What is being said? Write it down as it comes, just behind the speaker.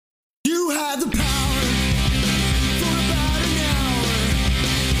You had the power for about an hour.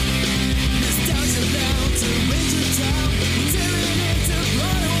 Nostalgia bound to Ranger Town. We're tearing into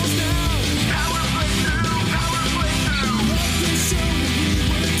blood holes now. Power playthrough, power playthrough. Let this show we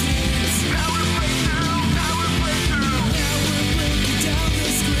were kids. Power playthrough, power playthrough. Now we're breaking down the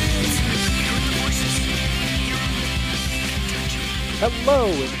script. Hear the voices. Hello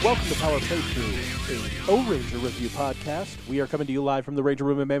and welcome to Power Playthrough, a O-Ranger review podcast. We are coming to you live from the Ranger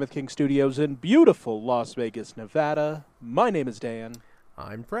Room at Mammoth King Studios in beautiful Las Vegas, Nevada. My name is Dan.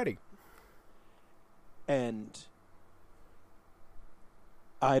 I'm Freddie. And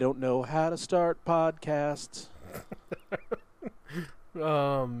I don't know how to start podcasts.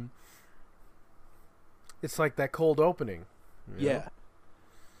 It's like that cold opening. you know? Yeah.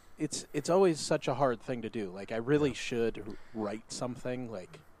 It's always such a hard thing to do. Like, I really should write something,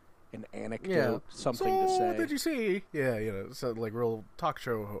 like an anecdote, something so, to say. Did you see? Yeah, so like real talk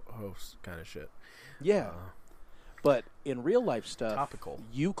show host kind of shit. Yeah. But in real life stuff, Topical.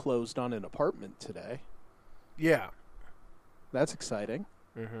 you closed on an apartment today. Yeah. That's exciting.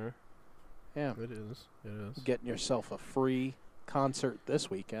 Mm-hmm. Yeah. It is. Getting yourself a free concert this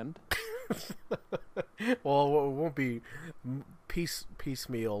weekend. Well, it won't be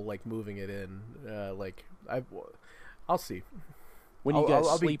piecemeal, like moving it in. I'll see. When you I'll- guys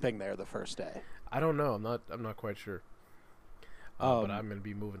I'll be- sleeping there the first day? I don't know. I'm not quite sure. But I'm gonna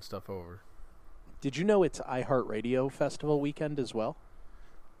be moving stuff over. Did you know it's iHeartRadio Festival weekend as well?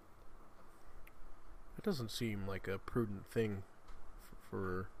 It doesn't seem like a prudent thing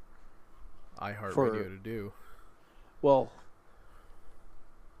for For- iHeartRadio to do. Well,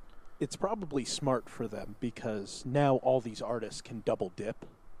 it's probably smart for them because now all these artists can double dip.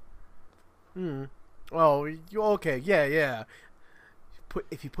 Oh, okay, yeah.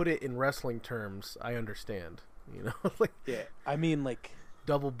 If you put it in wrestling terms, I understand. Like Yeah. I mean, like,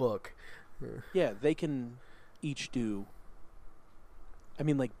 double book. yeah, they can each do... I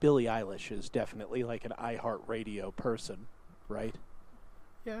mean, like, Billie Eilish is definitely like an iHeartRadio person, right?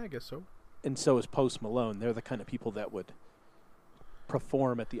 Yeah, I guess so. And so is Post Malone. They're the kind of people that would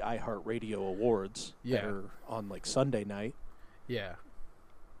perform at the iHeartRadio Awards that Yeah. are on, like, Sunday night. Yeah,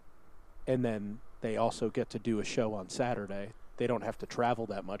 And then they also get to do a show on Saturday. They don't have to travel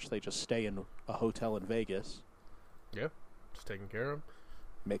that much. They just stay in a hotel in Vegas. just taken care of.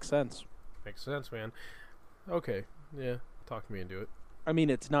 Makes sense. Makes sense, man. Okay, yeah, talk me into it. I mean,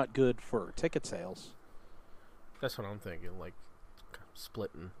 it's not good for ticket sales. That's what I'm thinking. Like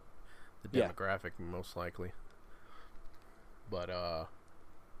splitting the Yeah. demographic, most likely. But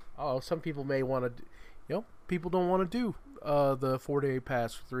some people may want to. People don't want to do the 4-day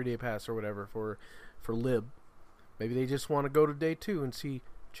pass, 3-day pass, or whatever for lib. Maybe they just want to go to day 2 and see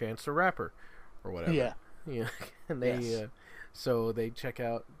Chance the Rapper, or whatever. Yeah. Yeah, and they Yes. so they check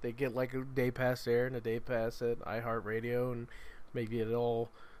out. They get like a day pass there and a day pass at iHeartRadio, and maybe it all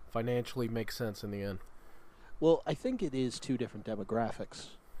financially makes sense in the end. Well, I think it is two different demographics.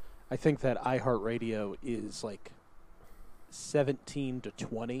 I think that iHeartRadio is like 17 to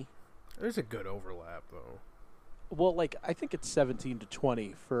 20. There's a good overlap though. Well, like, I think it's 17 to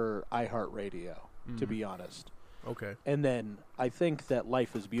 20 for iHeartRadio, to be honest. Okay. And then I think that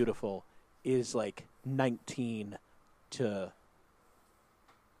Life is Beautiful is like 19 to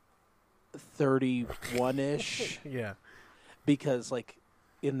 31-ish. Yeah. Because, like,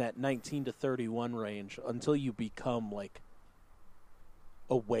 in that 19 to 31 range, until you become, like,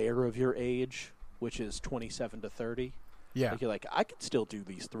 aware of your age, which is 27 to 30, Yeah. like, you're like, I could still do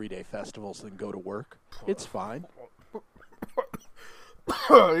these 3-day festivals and go to work. It's fine.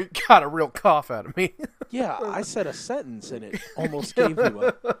 You got a real cough out of me. Yeah, I said a sentence and it almost gave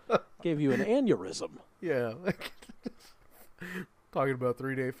you an aneurysm. Yeah. Talking about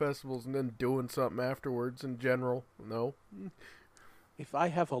 3-day festivals and then doing something afterwards in general. No. If I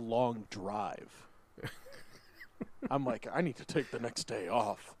have a long drive, I'm like, I need to take the next day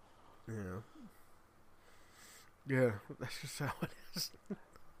off. Yeah. Yeah, that's just how it is.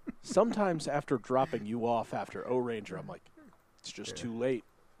 Sometimes after dropping you off after O-Ranger, I'm like, it's just too late.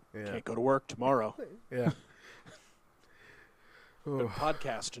 Yeah. Can't go to work tomorrow. Yeah. Been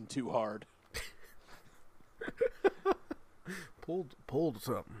podcasting too hard. Pulled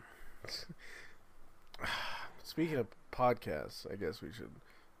something. Speaking of podcasts, I guess we should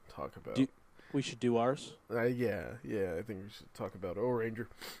talk about. We should do ours. Yeah. I think we should talk about O-Ranger.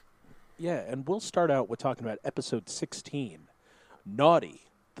 Yeah, and we'll start out with talking about episode 16, Naughty,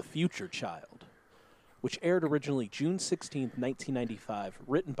 the Future Child, which aired originally June 16th, 1995,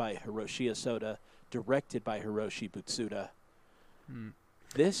 written by Hiroshi Osoda, directed by Hiroshi Butsuda.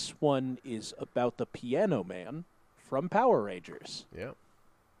 This one is about the Piano Man from Power Rangers. Yeah.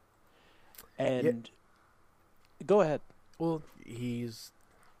 And go ahead. Well, he's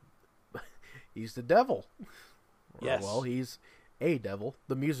the devil. Yes. Well, he's a devil,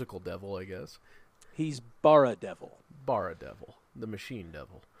 the musical devil, I guess. He's Bara Devil. Bara Devil, the machine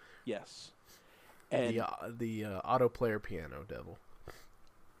devil, Yes. And the auto player piano devil.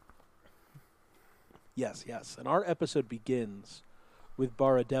 yes. And our episode begins with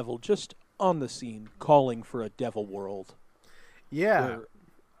Bara Devil just on the scene calling for a devil world Yeah, where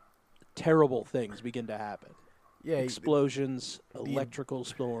terrible things begin to happen. yeah. Explosions, electrical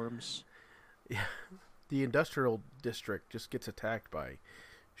storms. The industrial district just gets attacked by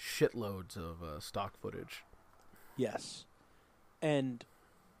shitloads of stock footage. Yes. And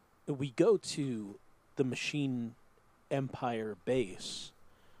we go to the Machine Empire base,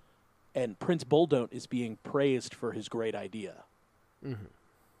 and Prince Buldont is being praised for his great idea.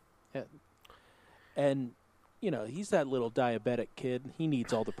 Mm-hmm. And, you know, he's that little diabetic kid. He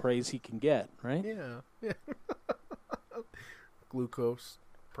needs all the praise he can get, right? Yeah. Glucose,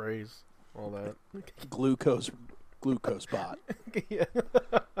 praise, all that. Glucose bot. Yeah.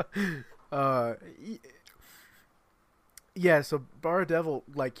 Yeah, so Bara Devil,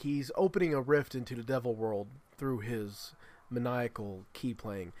 like, he's opening a rift into the devil world through his maniacal key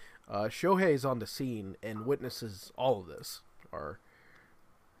playing. Shohei is on the scene and witnesses all of this. Our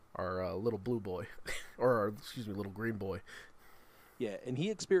little blue boy, little green boy. Yeah, and he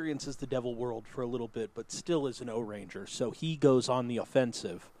experiences the devil world for a little bit, but still is an O-Ranger. So he goes on the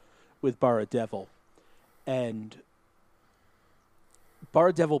offensive with Bara Devil. And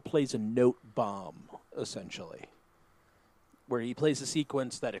Bara Devil plays a note bomb, essentially, where he plays a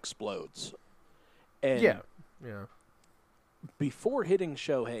sequence that explodes. And Yeah. before hitting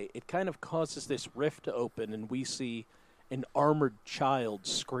Shohei, it kind of causes this rift to open, and we see an armored child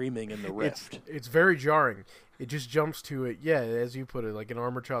screaming in the rift. It's very jarring. It just jumps to it. Yeah, as you put it, like an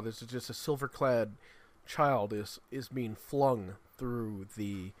armored child. This is just a silver-clad child is being flung through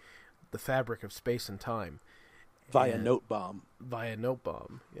the fabric of space and time Via and- note bomb. Via note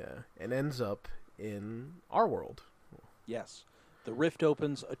bomb, yeah, and ends up in our world. Yes. The rift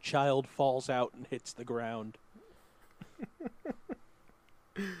opens, a child falls out and hits the ground.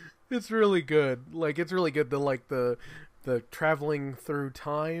 It's really good. Like, it's really good. The traveling through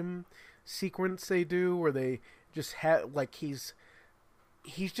time sequence they do, where they just have, like, he's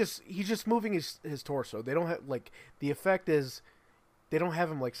just moving his torso. They don't have, like, the effect is they don't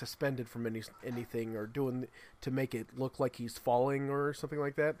have him, like, suspended from anything or doing to make it look like he's falling or something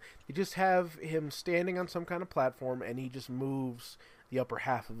like that. They just have him standing on some kind of platform, and he just moves the upper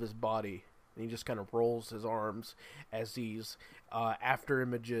half of his body. And he just kind of rolls his arms as these after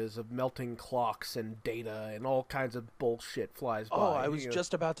images of melting clocks and data and all kinds of bullshit flies by. Oh, I was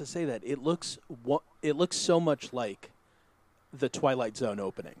just about to say that. It looks so much like the Twilight Zone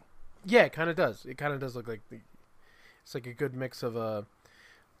opening. Yeah, it kind of does. It kind of does look like it's like a good mix of a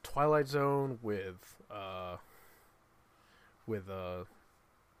Twilight Zone with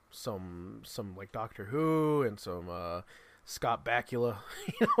some like Doctor Who and some Scott Bakula,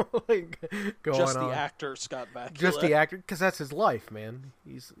 like going Just the on. actor Scott Bakula. Just the actor, because that's his life, man.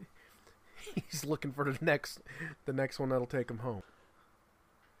 He's looking for the next one that'll take him home.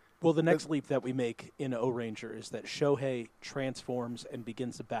 Well, the next leap that we make in O-Ranger is that Shohei transforms and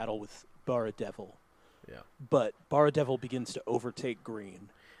begins a battle with Bara Devil. Yeah, But Bara Devil begins to overtake Green.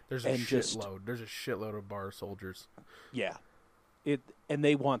 there's a And just- shitload. There's a shitload of bar soldiers. Yeah. And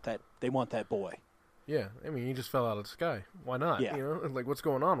they want that boy. Yeah, I mean, he just fell out of the sky. Why not? Yeah. You know, like, what's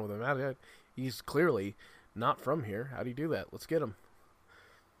going on with him? He's clearly not from here. How do you do that? Let's get him.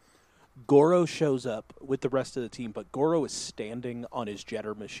 Goro shows up with the rest of the team, but Goro is standing on his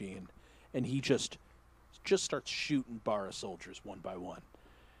jetter machine, and he just starts shooting Bara soldiers one by one.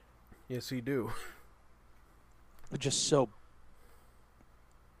 Yes, he do. Just so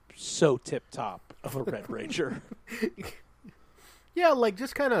tip top of a Red Ranger. Yeah, like,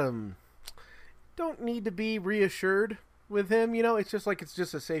 just kind of don't need to be reassured with him. You know, it's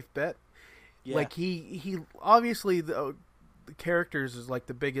just a safe bet. Yeah. Like, he obviously the characters is like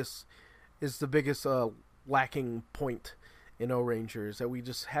the biggest lacking point in O-Rangers, that we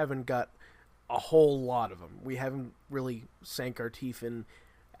just haven't got a whole lot of them. We haven't really sank our teeth in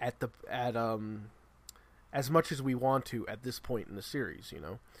at as much as we want to at this point in the series, you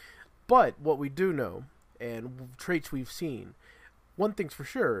know. But what we do know, and traits we've seen, one thing's for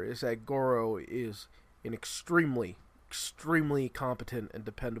sure is that Goro is an extremely competent and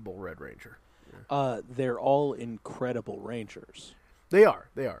dependable Red Ranger. They're all incredible Rangers. They are.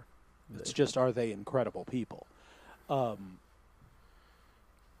 It's just, are they incredible people?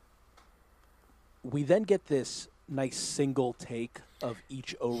 We then get this nice single take of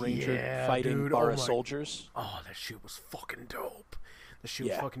each O-Ranger Yeah, fighting dude. Bara Oh my- soldiers. Oh, that shit was fucking dope. The shit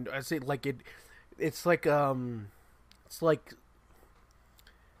was Yeah. fucking. I say like it. It's like it's like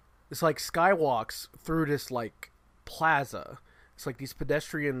skywalks through this like plaza. It's like these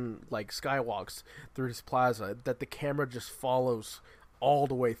pedestrian like skywalks through this plaza that the camera just follows all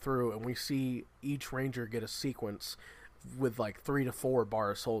the way through, and we see each ranger get a sequence with like 3 to 4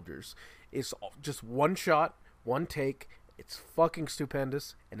 Bara soldiers. It's just one shot, one take. It's fucking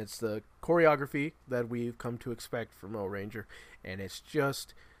stupendous, and it's the choreography that we've come to expect from O Ranger, and it's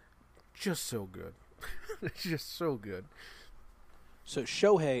just so good. It's just so good. So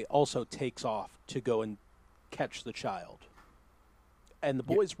Shohei also takes off to go and catch the child. And the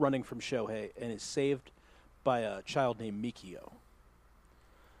boy's running from Shohei and is saved by a child named Mikio.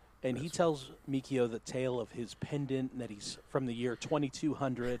 And he tells Mikio the tale of his pendant, and that he's from the year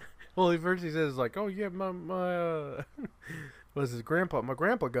 2200. Well, first he says like, "Oh yeah, my was his grandpa? My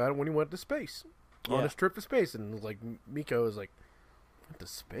grandpa got it when he went to space on Yeah. his trip to space." And like Miko is like, "Went to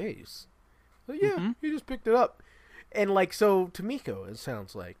space?" Like, yeah, he just picked it up. And like so to Miko, it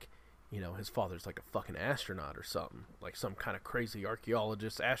sounds like, you know, his father's like a fucking astronaut or something, like some kind of crazy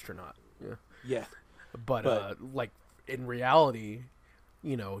archaeologist astronaut. Yeah. Yeah. But like in reality,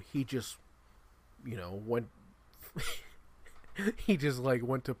 you know, he just, you know, went. He just like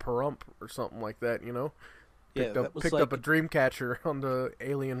went to Pahrump or something like that, you know. Yeah, that was Picked like up a dream catcher on the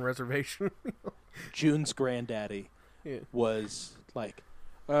alien reservation. June's granddaddy Yeah. was like,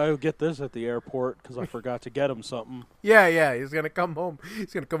 I'll get this at the airport because I forgot to get him something. Yeah, he's gonna come home.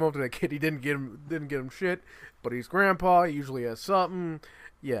 He's gonna come home to that kid. He didn't get him shit, but he's grandpa. He usually has something.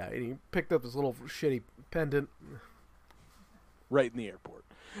 Yeah, and he picked up this little shitty pendant. Right in the airport.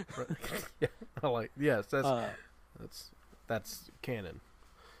 Yeah, I like. Yes, that's canon.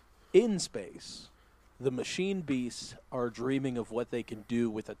 In space, the machine beasts are dreaming of what they can do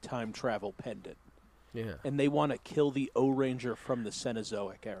with a time travel pendant. Yeah. And they want to kill the O-Ranger from the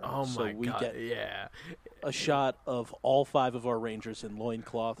Cenozoic era. Oh so my we god. get Yeah. a shot of all 5 of our Rangers in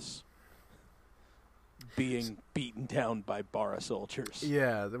loincloths being beaten down by Bara soldiers.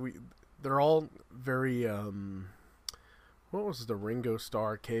 Yeah. They're all very. What was the Ringo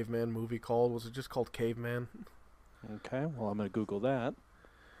Starr caveman movie called? Was it just called Caveman? Okay, well, I'm going to Google that.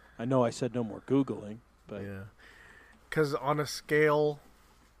 I know I said no more Googling, but Yeah. Because on a scale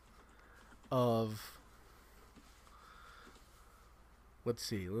of. Let's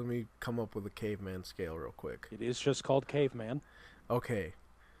see. Let me come up with a caveman scale real quick. it is just called Caveman. Okay.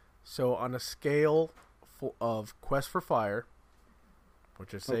 So on a scale of Quest for Fire,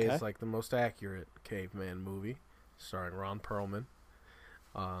 which I say Okay. is like the most accurate caveman movie, starring Ron Perlman,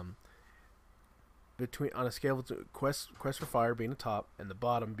 on a scale of Quest for Fire being the top and the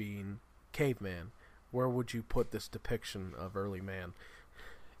bottom being Caveman, where would you put this depiction of early man?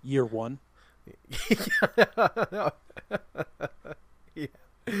 Year 1. Yeah,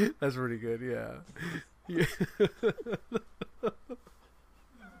 that's pretty good. Yeah.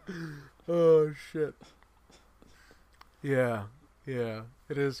 Oh shit. Yeah,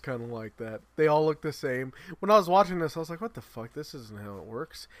 it is kind of like that. They all look the same. When I was watching this, I was like, "What the fuck? This isn't how it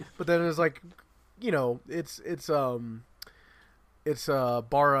works." But then it's like, you know, it's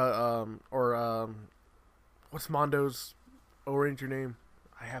Bara what's Mondo's O-Ranger name?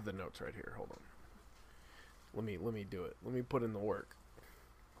 I have the notes right here. Hold on. Let me do it. Let me put in the work.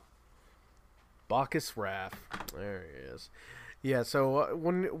 Bacchus Wrath. There he is. Yeah, so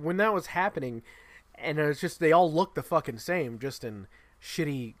when that was happening, and it was just they all looked the fucking same, just in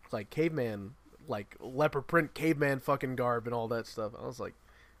shitty like caveman, like leopard print caveman fucking garb and all that stuff. I was like,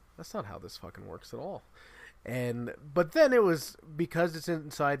 that's not how this fucking works at all. But then it was because it's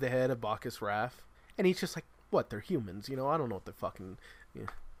inside the head of Bacchus Wrath, and he's just like, what? They're humans, you know. I don't know what they're fucking. You know,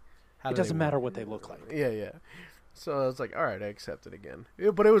 how It do they doesn't work. matter what they look like. Yeah. So I was like, all right, I accept it again.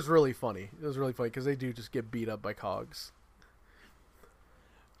 But it was really funny. It was really funny because they do just get beat up by cogs.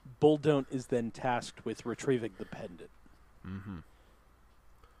 Bulldont is then tasked with retrieving the pendant. Mm-hmm.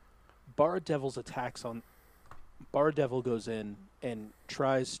 Bara Devil goes in and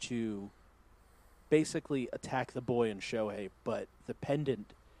tries to basically attack the boy and Shohei, but the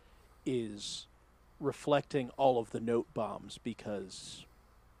pendant is reflecting all of the note bombs because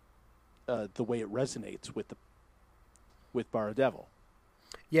the way it resonates with Bara Devil.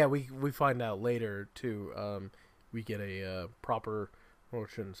 Yeah, we find out later too. We get a proper. Well,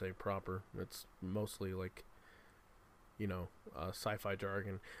 I shouldn't say proper. It's mostly like, you know, sci-fi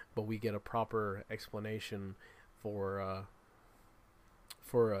jargon. But we get a proper explanation for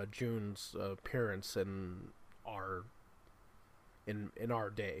June's appearance in our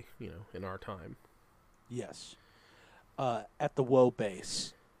day, you know, in our time. Yes. at the Woe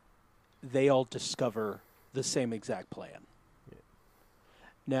base, they all discover the same exact plan.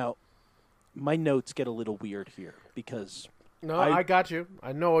 Now, my notes get a little weird here because No, I got you.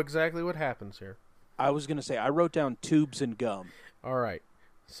 I know exactly what happens here. I was going to say I wrote down tubes and gum. All right.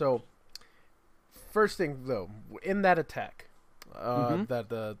 So, first thing though, in that attack, that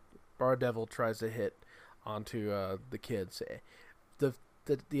the Bar Devil tries to hit onto the kids, the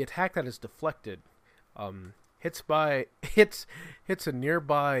attack that is deflected, hits a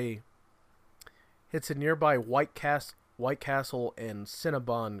nearby White Castle and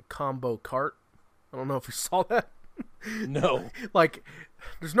Cinnabon combo cart. I don't know if you saw that. No. Like,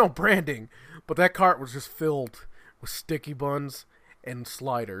 there's no branding, but that cart was just filled with sticky buns and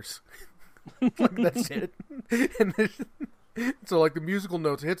sliders. Like, that's it. And so, like, the musical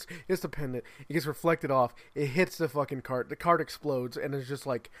notes hits the pendant, it gets reflected off, it hits the fucking cart, the cart explodes, and there's just,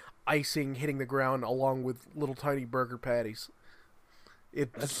 like, icing hitting the ground along with little tiny burger patties.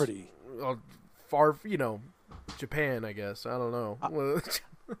 That's pretty... far, Japan, I guess. I don't know.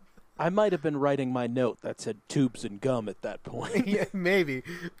 I might have been writing my note that said tubes and gum at that point. Yeah, maybe,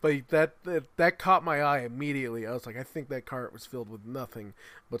 but that caught my eye immediately. I was like, I think that cart was filled with nothing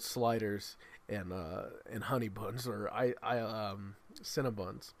but sliders and honey buns or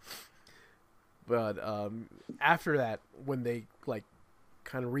Cinnabons. But after that, when they like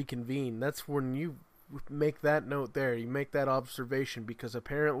kind of reconvene, that's when you make that note there. You make that observation because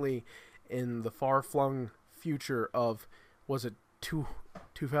apparently, in the far-flung future of, was it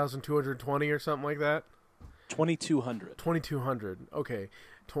 2220 or something like that? 2200. 2200. Okay.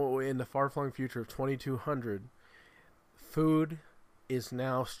 In the far-flung future of 2200, food is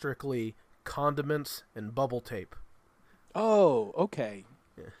now strictly condiments and bubble tape. Oh, okay.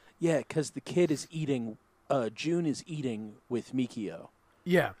 Yeah, because the kid is eating, June is eating with Mikio.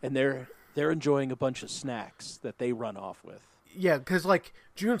 Yeah. And they're enjoying a bunch of snacks that they run off with. Yeah, because, like,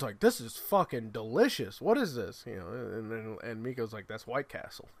 June's like, this is fucking delicious. What is this? And Miko's like, that's White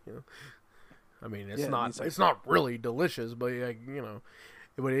Castle. I mean, it's not really delicious, but,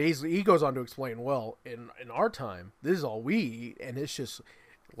 but he goes on to explain, well, in our time, this is all we eat, and it's just,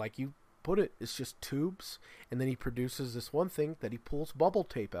 like you put it, it's just tubes, and then he produces this one thing that he pulls bubble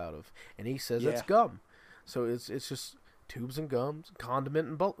tape out of, and he says it's gum. So it's just tubes and gums,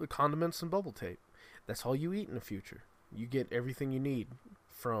 condiments and bubble tape. That's all you eat in the future. You get everything you need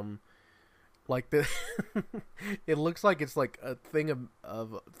from, like, the. It looks like it's like a thing of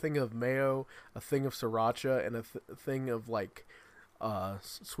mayo, a thing of sriracha, and a thing of like,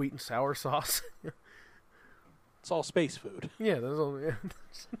 sweet and sour sauce. It's all space food. Yeah, that's all. Yeah.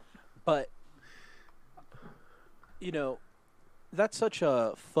 But that's such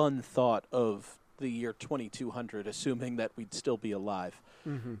a fun thought of the year 2200, assuming that we'd still be alive.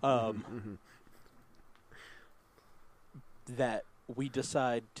 That we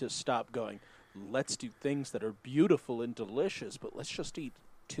decide to stop going, let's do things that are beautiful and delicious, but let's just eat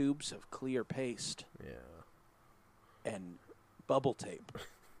tubes of clear paste. Yeah. And bubble tape.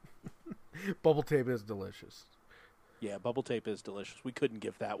 Bubble tape is delicious. Yeah, bubble tape is delicious. We couldn't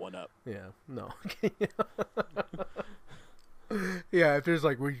give that one up. Yeah, no. Yeah, if there's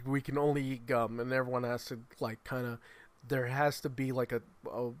like, we can only eat gum, and everyone has to, like, kind of, there has to be like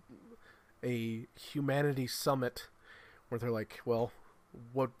a humanity summit where they're like, well,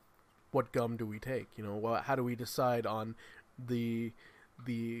 what gum do we take? How do we decide on the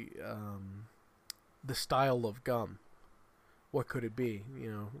style of gum? What could it be?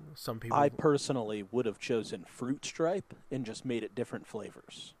 Some people. I personally would have chosen Fruit Stripe and just made it different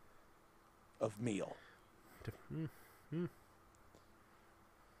flavors of meal.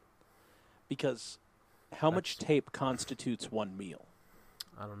 Because how much tape constitutes one meal?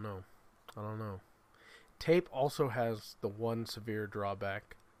 I don't know. Tape also has the one severe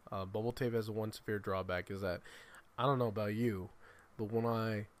drawback. Bubble tape has the one severe drawback is that, I don't know about you, but when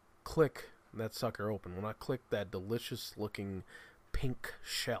I click that sucker open, when I click that delicious looking pink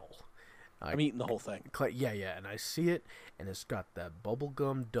shell, I'm eating the whole thing. Yeah, and I see it, and it's got that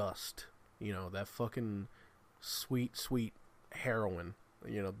bubblegum dust, that fucking sweet heroin,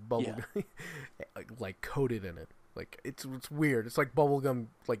 bubble like coated in it. Like, it's weird. It's like bubblegum,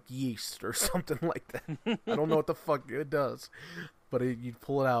 like yeast or something like that. I don't know what the fuck it does. But you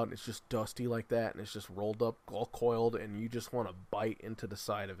pull it out, and it's just dusty like that, and it's just rolled up, all coiled, and you just want to bite into the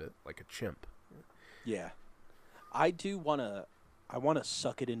side of it like a chimp. Yeah. I want to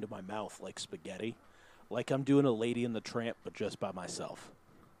suck it into my mouth like spaghetti. Like I'm doing a Lady and the Tramp, but just by myself.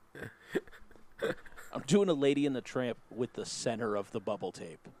 I'm doing a Lady and the Tramp with the center of the bubble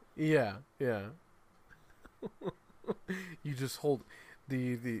tape. Yeah. You just hold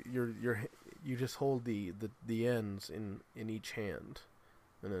your you just hold the ends in each hand,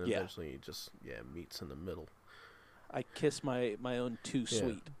 and then Yeah. eventually it just meets in the middle. I kiss my own too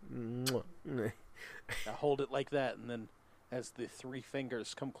sweet. Mwah. I hold it like that, and then as the 3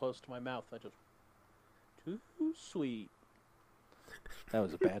 fingers come close to my mouth, I just too sweet. That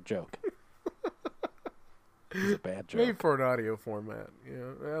was a bad joke. It was a bad joke. Made for an audio format.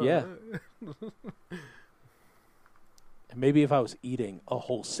 Yeah. And maybe if I was eating a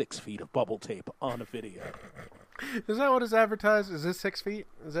whole 6 feet of bubble tape on a video. Is that what is advertised? Is this 6 feet?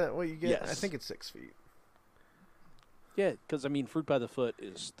 Is that what you get? Yes. I think it's 6 feet. Yeah, because, I mean, fruit by the foot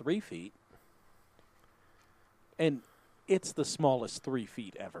is 3 feet. And it's the smallest 3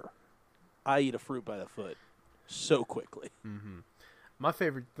 feet ever. I eat a fruit by the foot so quickly. My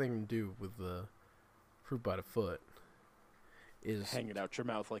favorite thing to do with the fruit by the foot is Hanging out your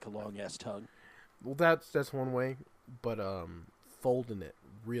mouth like a long-ass tongue. well, that's one way, but folding it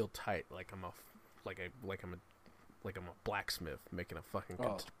real tight like I'm a blacksmith making a fucking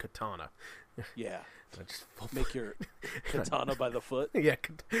Oh. katana. Yeah. I just fold Make your katana by the foot. yeah,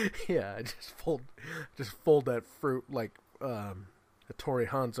 I just fold that fruit like a Torii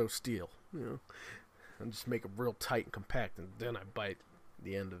Hanzo steel, and just make it real tight and compact, and then I bite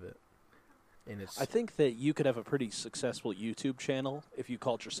the end of it. And it's I think that you could have a pretty successful YouTube channel if you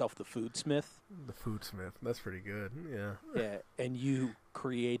called yourself the Foodsmith. the Foodsmith. That's pretty good. Yeah. Yeah, and you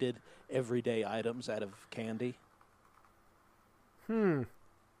created everyday items out of candy. TM.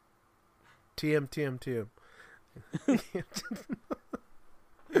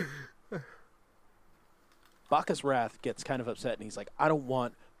 Bacchus Wrath gets kind of upset, and he's like, I don't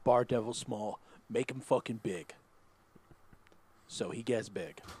want Bar Devil small. Make him fucking big. So he gets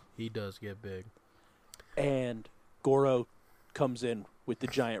big. He does get big. And Goro comes in with the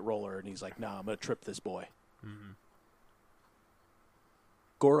giant roller, and he's like, nah, I'm going to trip this boy.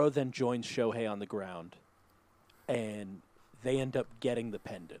 Goro then joins Shohei on the ground, and they end up getting the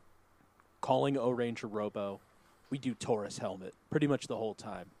pendant. Calling O-Ranger Robo. We do Taurus helmet pretty much the whole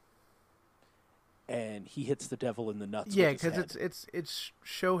time. And he hits the devil in the nuts. Yeah, with his because head. it's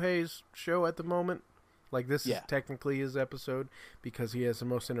Shohei's show at the moment. Like this Yeah. is technically his episode because he has the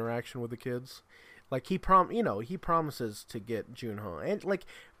most interaction with the kids. Like he promises to get Junho, and like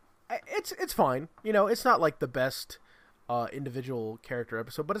it's fine. It's not like the best individual character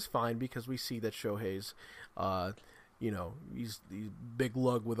episode, but it's fine because we see that Shohei's he's big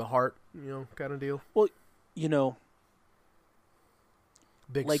lug with a heart, kind of deal. Well,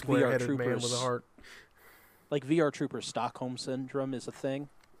 Big like square-headed VR man with a Troopers. heart. like VR Trooper Stockholm Syndrome is a thing.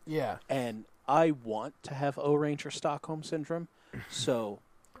 Yeah. And I want to have O-Ranger Stockholm Syndrome, so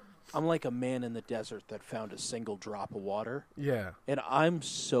I'm like a man in the desert that found a single drop of water, Yeah. and I'm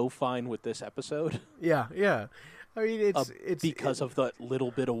so fine with this episode Yeah. Yeah. I mean, it's because of the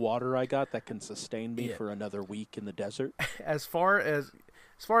little bit of water I got that can sustain me Yeah. for another week in the desert. as far as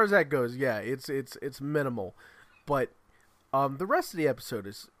that goes, yeah, it's minimal, but the rest of the episode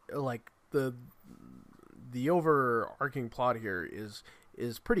is like the overarching plot here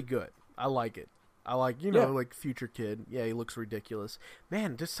is pretty good. I like it. I like like Future Kid. Yeah, he looks ridiculous.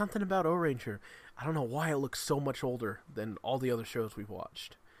 Man, just something about O-Ranger. I don't know why it looks so much older than all the other shows we've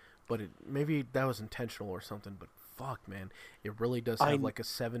watched, but maybe that was intentional or something. But fuck, man, it really does have like a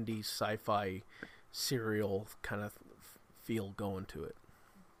 70s sci-fi serial kind of feel going to it.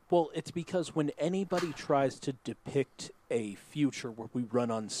 Well, it's because when anybody tries to depict a future where we run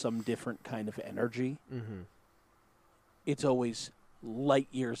on some different kind of energy, it's always light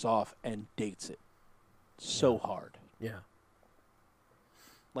years off and dates it so hard. Yeah.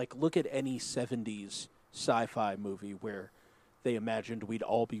 Like, look at any 70s sci-fi movie where they imagined we'd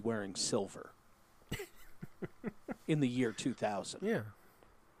all be wearing silver in the year 2000. Yeah.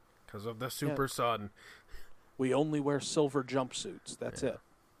 Because of the super sun. We only wear silver jumpsuits. That's it.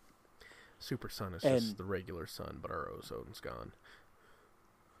 Super sun is And- just the regular sun, but our ozone's gone.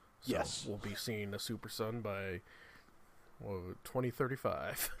 So Yes. we'll be seeing a super sun by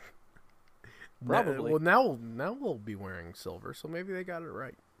 2035. Probably. Now we'll be wearing silver, so maybe they got it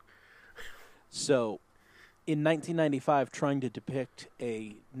right. So, in 1995, trying to depict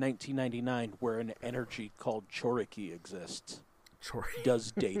a 1999 where an energy called Choriki exists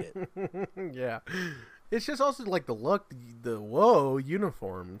does date it. Yeah. It's just also like the look, the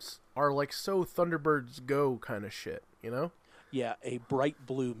uniforms are like so Thunderbirds Go kind of shit, Yeah, a bright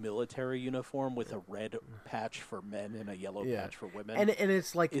blue military uniform with a red patch for men and a yellow patch for women. And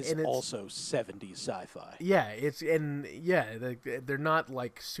it's like is and it's, also 70s sci-fi. Yeah, they're not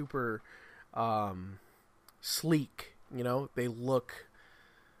like super sleek, They look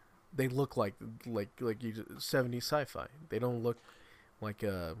like you 70s sci-fi. They don't look like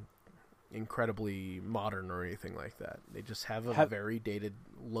incredibly modern or anything like that. They just have a Have- very dated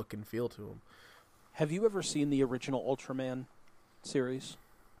look and feel to them. Have you ever seen the original Ultraman series?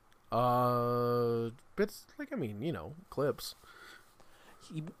 It's like, I mean, clips.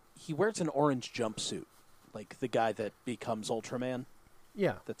 He wears an orange jumpsuit, like the guy that becomes Ultraman,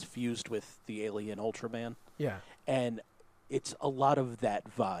 Yeah, that's fused with the alien Ultraman, yeah, and it's a lot of that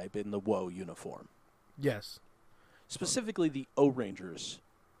vibe in the WoW uniform. yes, Specifically the O-Rangers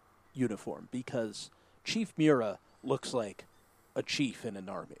uniform, because Chief Mura looks like a chief in an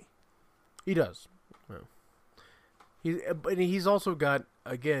army. he does. Yeah. But he's also got,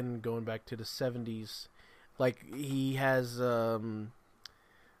 again, going back to the 70s, like, he has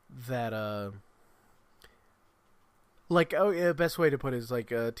like, best way to put it is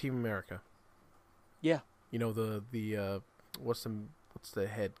like Team America. Yeah. What's the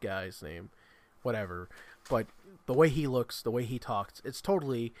head guy's name? Whatever. But the way he looks, the way he talks, it's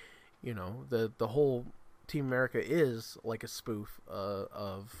totally, the whole Team America is like a spoof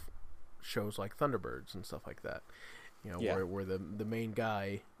of shows like Thunderbirds and stuff like that. Yeah. Where the main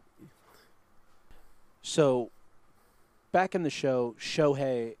guy. So, back in the show,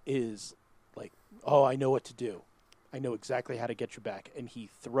 Shohei is like, oh, I know what to do. I know exactly how to get you back. And he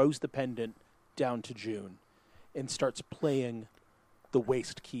throws the pendant down to June and starts playing the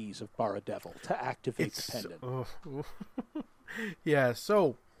waist keys of Bara Devil to activate the pendant. Yeah,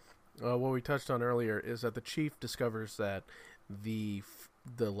 so what we touched on earlier is that the chief discovers that the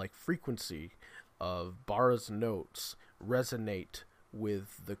frequency of Bara's notes resonate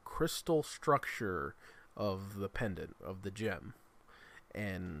with the crystal structure of the pendant, of the gem,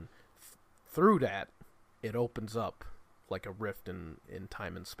 and through that it opens up like a rift in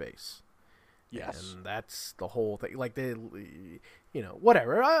time and space. Yes. And that's the whole thing. Like,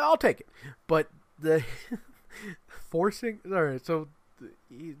 whatever. I'll take it. But the forcing. All right, so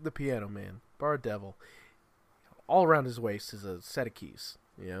the piano man, Bara Devil, all around his waist is a set of keys.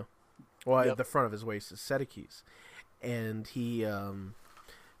 Well, Yep. at the front of his waist is a set of keys, and he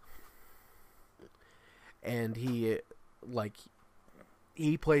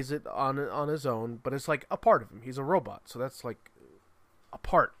he plays it on his own, but it's like a part of him. He's a robot, so that's like a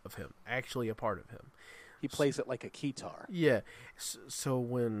part of him, actually a part of him. He plays it like a keytar. Yeah. So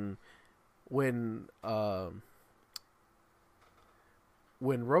when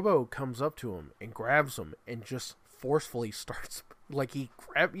Robo comes up to him and grabs him and just forcefully starts, like, he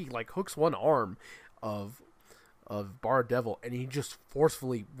hooks one arm of Bara Devil and he just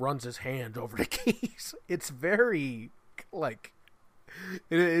forcefully runs his hand over the keys. It's very, like,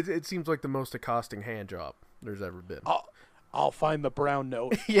 it seems like the most accosting hand job there's ever been. I'll find the brown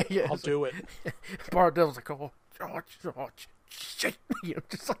note. Yeah. I'll do it. Bara Devil's like, oh, shit.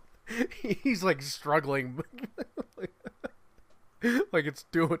 Just like, he's like struggling. Like it's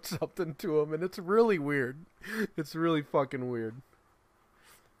doing something to him, and it's really weird. It's really fucking weird.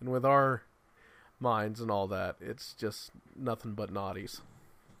 And with our minds and all that, it's just nothing but naughties.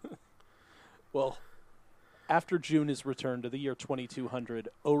 Well, after June is returned to the year 2200,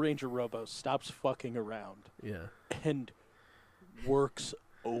 O-Ranger Robo stops fucking around Yeah. and works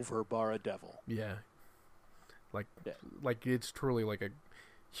over Bara Devil. Yeah. Like, Yeah. like it's truly like a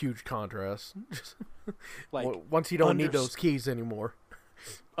huge contrast. Like, Once you don't need those keys anymore.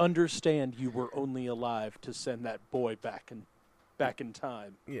 understand you were only alive to send that boy back in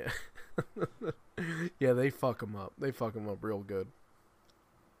time. Yeah. Yeah, they fuck him up. They fuck him up real good.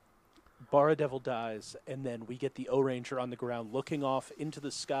 Bara Devil dies, and then we get the O-Ranger on the ground looking off into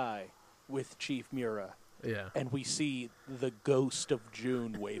the sky with Chief Mura, Yeah. and we see the ghost of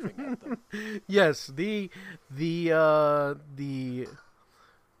June waving at them. Yes, the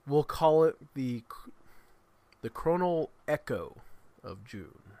we'll call it the chronal echo of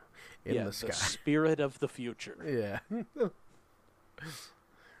June in the sky. The spirit of the future. Yeah.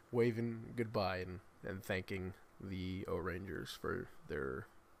 Waving goodbye and thanking the O-Rangers for their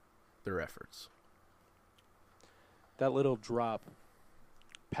efforts. That little drop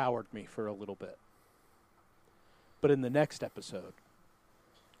powered me for a little bit. But in the next episode,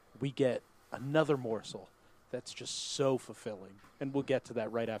 we get another morsel that's just so fulfilling. And we'll get to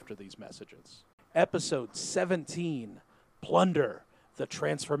that right after these messages. Episode 17, Plunder, the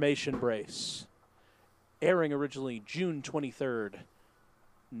Transformation Brace. Airing originally June 23rd,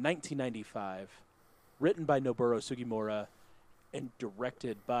 1995. Written by Noboru Sugimura and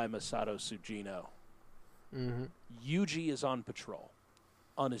directed by Masato Sujino. Mm-hmm. Yuji is on patrol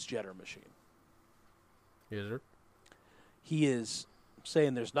on his jetter machine. Is there? He is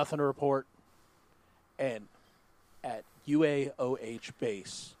saying there's nothing to report. And at UAOH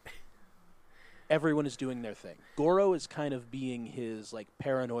base, everyone is doing their thing. Goro is kind of being his like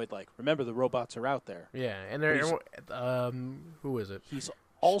paranoid, like remember the robots are out there. Yeah, and He's- who is it? He's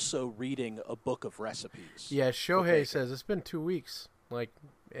also reading a book of recipes. Yeah, Shohei bacon. says it's been 2 weeks. Like,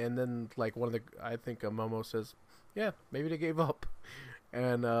 and then like one of the, I think Momo says, yeah, maybe they gave up.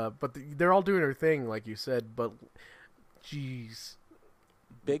 And but they're all doing their thing, like you said. But, jeez,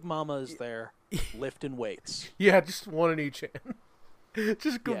 Big Mama is there, lifting weights. yeah, just one in each hand,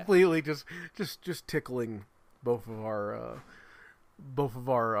 just Yeah. completely, just tickling both of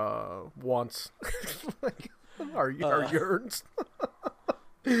our wants, like our yearns.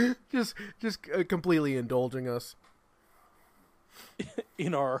 just completely indulging us.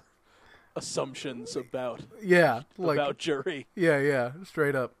 In our assumptions about Yeah, like jury. yeah,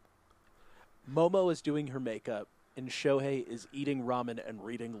 straight up. Momo is doing her makeup, and Shohei is eating ramen and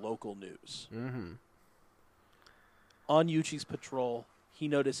reading local news. Mm-hmm. On Yuji's patrol, he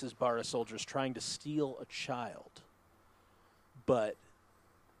notices Bara soldiers trying to steal a child, but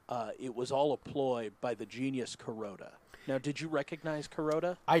it was all a ploy by the genius Kuroda. Now, did you recognize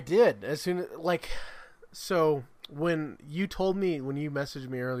Kuroda? I did as soon as so when you messaged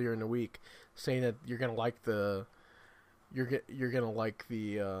me earlier in the week saying that you're gonna like the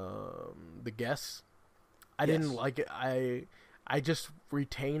guess. I Yes. didn't like it. I just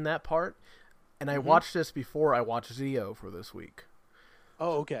retained that part, and I Mhm. watched this before I watched Zio for this week.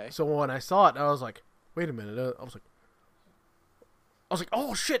 Oh, okay. So when I saw it, I was like, wait a minute. I was like,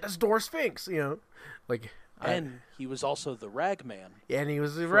 oh shit, that's Doris Sphinx. You know, like. And he was also the Ragman. And he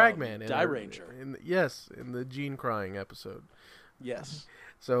was the From Ragman. Die Ranger. Yes, in the Gene crying episode. Yes.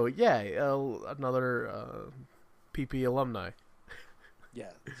 So, yeah, another PP alumni.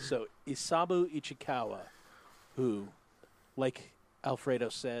 Yeah. So Isamu Ichikawa, who, like Alfredo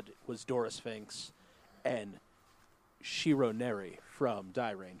said, was Doris Sphinx, and Shiro Neri from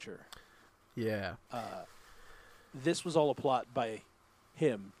Die Ranger. Yeah. This was all a plot by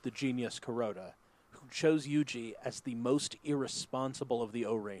him, the genius Kuroda, who chose Yuji as the most irresponsible of the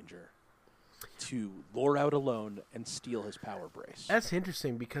O-Ranger to lure out alone and steal his power brace. That's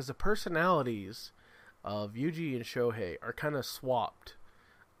interesting because the personalities of Yuji and Shohei are kind of swapped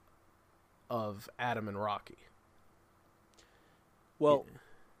of Adam and Rocky. Well,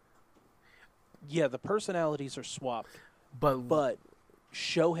 yeah, the personalities are swapped, but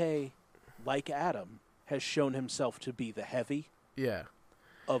Shohei, like Adam, has shown himself to be the heavy yeah.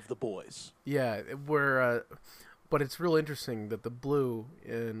 of the boys. Yeah, but it's real interesting that the blue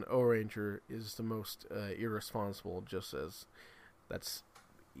in O-Ranger is the most irresponsible, just as that's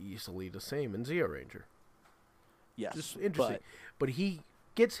easily the same in Zeo Ranger. Yes, Just interesting. But he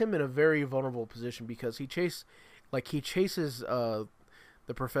gets him in a very vulnerable position because he chases the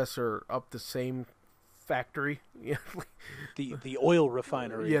professor up the same factory. the oil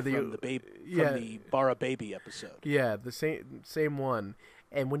refinery Yeah, from the Bara Baby episode. Yeah, the same one.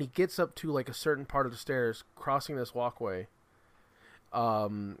 And when he gets up to like a certain part of the stairs, crossing this walkway,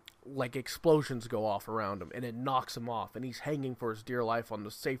 like explosions go off around him, and it knocks him off, and he's hanging for his dear life on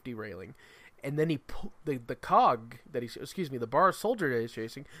the safety railing. And then the bar soldier that he's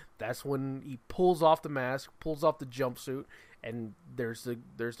chasing. That's when he pulls off the mask, pulls off the jumpsuit, and there's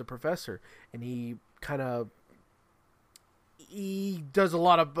the professor, and he does a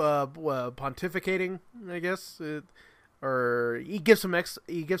lot of pontificating, I guess. Or he gives some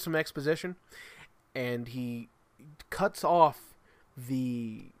exposition, and he cuts off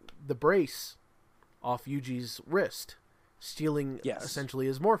the brace off Yuji's wrist, stealing essentially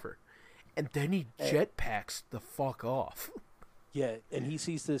his morpher, and then he jetpacks the fuck off. Yeah, and he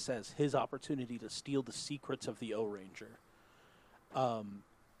sees this as his opportunity to steal the secrets of the O-Ranger.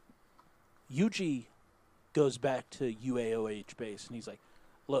 Yuji goes back to UAOH base, and he's like,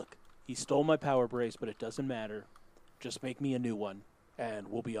 look, he stole my power brace, but it doesn't matter. Just make me a new one, and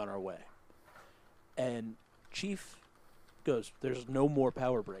we'll be on our way. And Chief goes, there's no more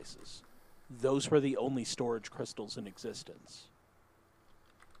power braces. Those were the only storage crystals in existence.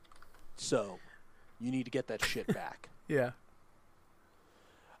 So, you need to get that shit back. Yeah.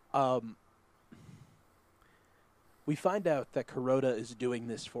 We find out that Kuroda is doing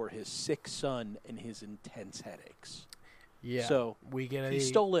this for his sick son and his intense headaches. Yeah. So, we get he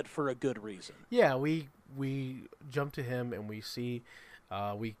stole it for a good reason. Yeah, we jump to him and we see,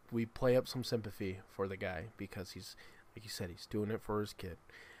 we play up some sympathy for the guy because he's, like you said, he's doing it for his kid.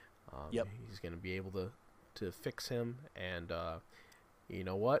 Yep. He's going to be able to fix him, and you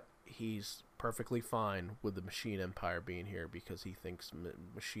know what? He's perfectly fine with the Machine Empire being here because he thinks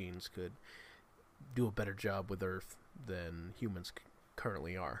machines could do a better job with Earth than humans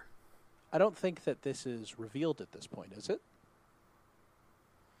currently are. I don't think that this is revealed at this point, is it?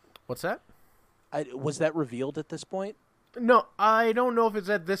 What's that? Was that revealed at this point? No, I don't know if it's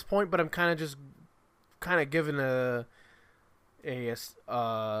at this point, but I'm kind of giving a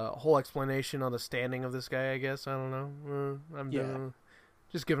whole explanation on the standing of this guy. I guess I don't know. I'm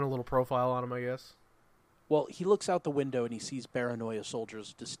just giving a little profile on him, I guess. Well, he looks out the window and he sees Baranoia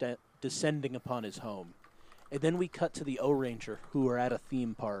soldiers descending upon his home. And then we cut to the O-Ranger, who are at a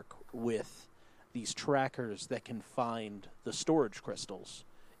theme park with these trackers that can find the storage crystals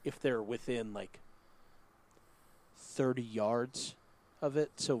if they're within, 30 yards of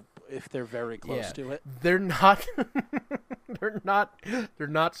it. So if they're very close to it. They're not they're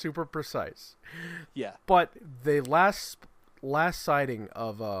not super precise. Yeah. But the last sighting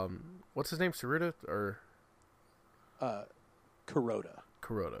of what's his name? Saruta or Kuroda.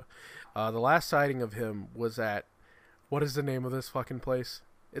 The last sighting of him was at, what is the name of this fucking place?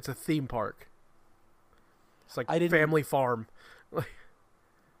 It's a theme park. It's like Family Farm.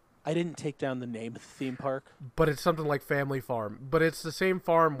 I didn't take down the name of the theme park. But it's something like Family Farm. But it's the same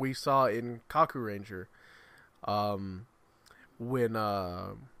farm we saw in Kaku Ranger. When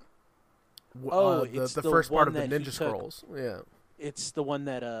the first part of the Ninja Scrolls. Yeah. It's the one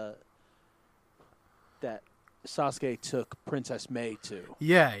that that Sasuke took Princess May to.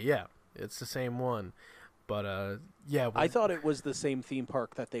 Yeah. It's the same one. But, I thought it was the same theme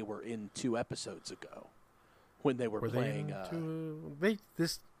park that they were in 2 episodes ago when they were playing.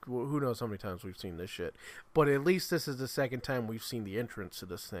 Who knows how many times we've seen this shit. But at least this is the second time we've seen the entrance to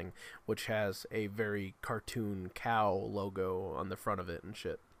this thing, which has a very cartoon cow logo on the front of it and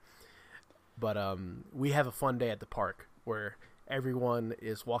shit. But we have a fun day at the park where everyone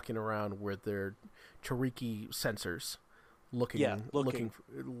is walking around with their Chariki sensors, looking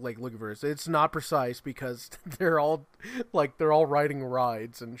for it. It's not precise because they're all riding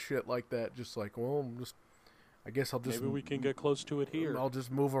rides and shit like that. Just like, well, I guess I'll just maybe we can get close to it here. I'll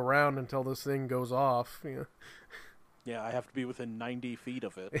just move around until this thing goes off. Yeah, I have to be within 90 feet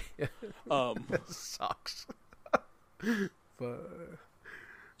of it. That sucks. But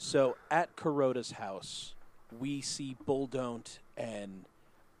so at Kuroda's house, we see Bulldont and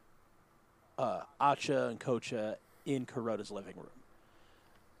Acha and Kocha in Kuroda's living room.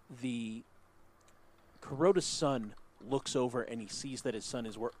 Kuroda's son looks over and he sees that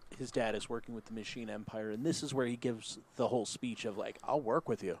his dad is working with the Machine Empire, and this is where he gives the whole speech of I'll work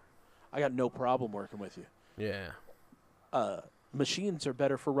with you. I got no problem working with you. Yeah. Machines are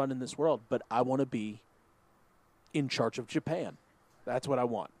better for running this world, but I want to be in charge of Japan. That's what I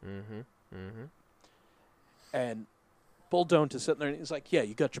want. And Bulldont is sitting there and he's like, yeah,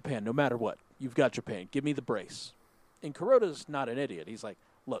 you got Japan no matter what. You've got Japan. Give me the brace. And Kuroda's not an idiot. He's like,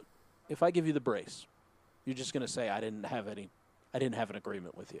 look, if I give you the brace, you're just going to say I didn't have an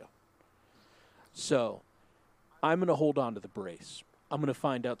agreement with you. So I'm going to hold on to the brace. I'm going to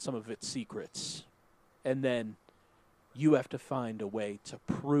find out some of its secrets. And then you have to find a way to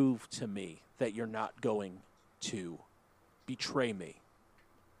prove to me that you're not going to betray me.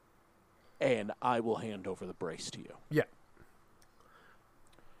 And I will hand over the brace to you. Yeah.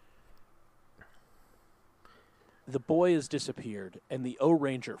 The boy has disappeared, and the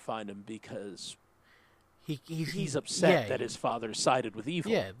O-Ranger find him because he's upset that his father sided with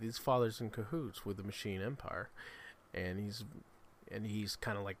evil. Yeah, his father's in cahoots with the Machine Empire, and he's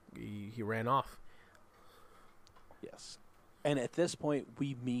kind of like he ran off. Yes, and at this point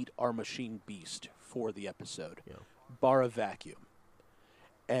we meet our machine beast for the episode, Yeah. Bara Vacuum.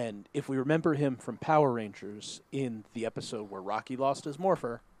 And if we remember him from Power Rangers in the episode where Rocky lost his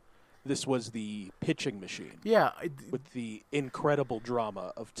morpher, this was the pitching machine. Yeah, with the incredible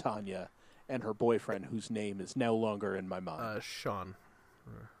drama of Tanya and her boyfriend, whose name is no longer in my mind. Sean,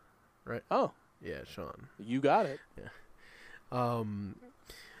 right? Oh, yeah, Sean. You got it. Yeah.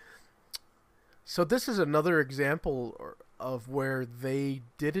 So this is another example of where they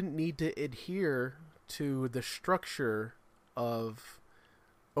didn't need to adhere to the structure of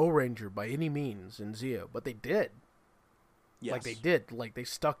O-Ranger by any means in Zeo, but they did. Yes. They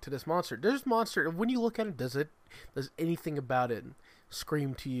stuck to this monster. This monster, when you look at it, does anything about it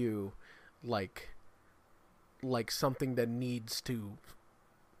scream to you like something that needs to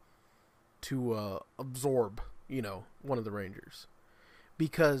absorb, one of the Rangers?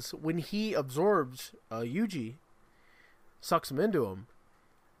 Because when he absorbs Yuji, sucks him into him,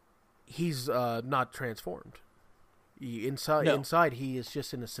 he's not transformed. Inside he is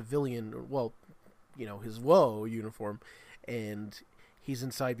just in a civilian, his WoW uniform, and he's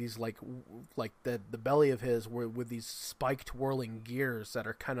inside these like the belly of his with these spiked whirling gears that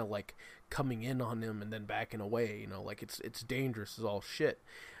are kind of like coming in on him and then backing away. It's dangerous as all shit.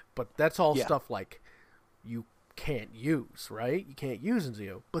 But that's all stuff like you can't use, right? You can't use in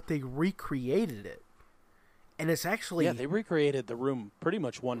Zeo, but they recreated it, and it's actually Yeah, they recreated the room pretty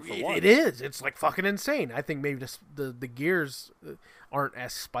much one for one. It is. It's like fucking insane. I think maybe the gears aren't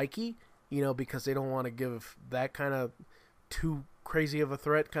as spiky, because they don't want to give that kind of too crazy of a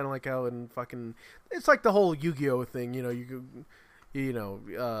threat. Kind of like how in fucking, it's like the whole Yu-Gi-Oh thing.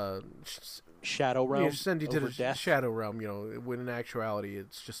 Shadow Realm. Send you to over the death. Shadow Realm. When in actuality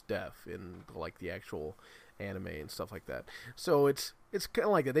it's just death in like the actual anime and stuff like that. So it's kind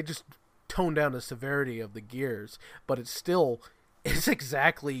of like that. They just tone down the severity of the gears, but it's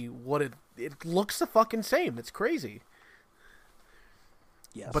exactly what it looks the fucking same. It's crazy.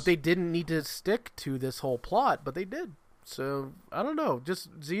 Yes. But they didn't need to stick to this whole plot, but they did. So I don't know.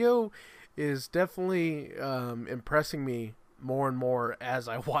 Just Zeo is definitely impressing me more and more as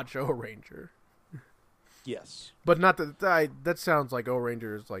I watch O-Ranger. Yes. But not that sounds like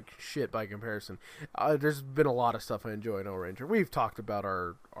O-Ranger is like shit by comparison. There's been a lot of stuff I enjoy in O-Ranger. We've talked about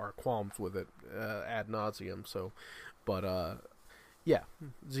our qualms with it ad nauseum. So, but yeah,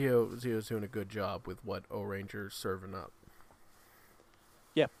 Zeo's doing a good job with what O-Ranger's serving up.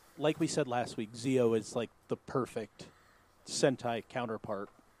 Yeah, like we said last week, Zeo is like the perfect Sentai counterpart.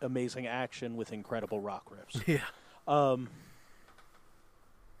 Amazing action with incredible rock riffs. Yeah.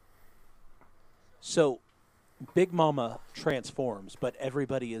 So, Big Mama transforms, but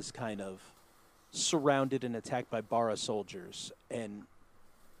everybody is kind of surrounded and attacked by Bara soldiers. And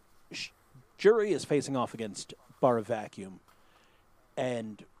Jury is facing off against Bara Vacuum.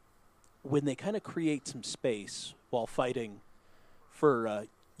 And when they kind of create some space while fighting for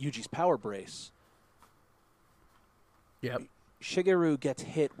Yuji's power brace, Yep. Shigeru gets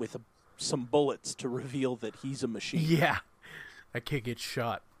hit with some bullets to reveal that he's a machine. Yeah. That kid gets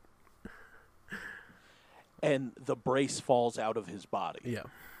shot. And the brace falls out of his body. Yeah.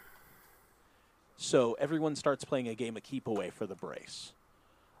 So everyone starts playing a game of keep away for the brace.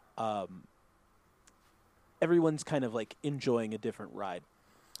 Everyone's kind of like enjoying a different ride.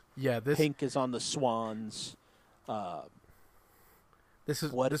 Yeah. Pink is on the Swans. This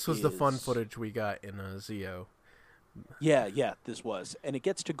was what the fun is- footage we got in Zeo. Yeah, this was. And it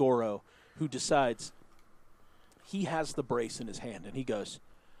gets to Goro, who decides he has the brace in his hand, and he goes,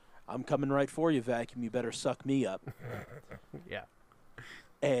 I'm coming right for you, Vacuum. You better suck me up. Yeah.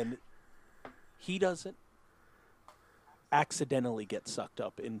 And he doesn't accidentally get sucked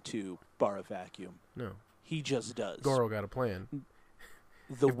up into Bara Vacuum. No. He just does. Goro got a plan.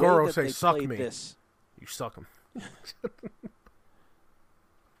 The If way Goro that say, they "Suck played me," this, You suck him.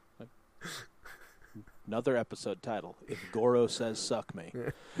 another episode title, If Goro Says Suck Me.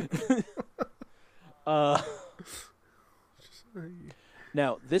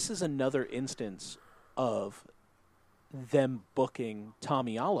 Now, this is another instance of them booking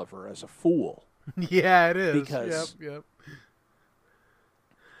Tommy Oliver as a fool. Yeah, it is. Because- Yep.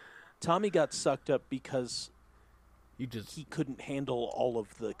 Tommy got sucked up because You just he couldn't handle all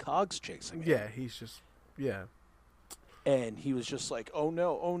of the cogs chasing him. Yeah, he's just And he was just like, oh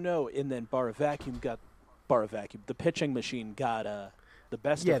no. And then the pitching machine got the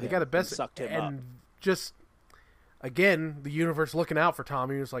best of him. they got the best and sucked him and up. just again, the universe looking out for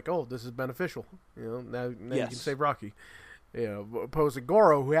Tommy was like, "Oh, this is beneficial." Now you can Yes. save Rocky. Opposed to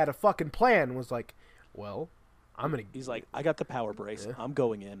Goro, who had a fucking plan, was like, "Well, I'm gonna." He's like, I got the power brace. Yeah. I'm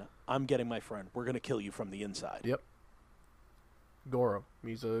going in. I'm getting my friend. We're going to kill you from the inside. Yep. Goro,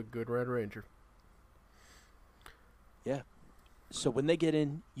 he's a good Red Ranger. Yeah. So when they get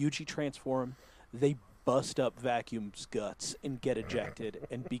in, Yuji transform. They bust up Vacuum's guts and get ejected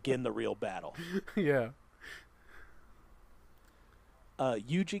and begin the real battle. Yeah.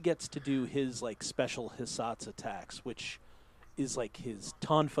 Yuji gets to do his like special Hisatsu attacks, which is like his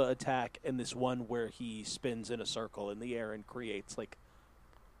Tonfa attack and this one where he spins in a circle in the air and creates like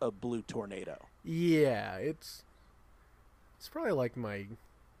a blue tornado. Yeah, it's probably like my.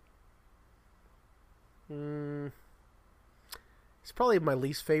 It's probably my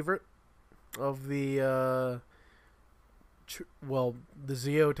least favorite of the the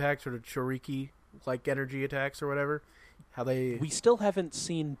Zeo attacks or the Choriki like energy attacks or whatever. How they We still haven't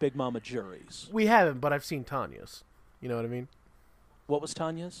seen Big Mama Jury's. we haven't, but I've seen Tanya's. You know what I mean? What was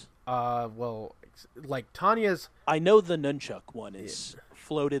Tanya's? Like Tanya's. I know the nunchuck one is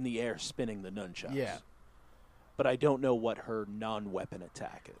float in the air spinning the nunchucks. Yeah. But I don't know what her non-weapon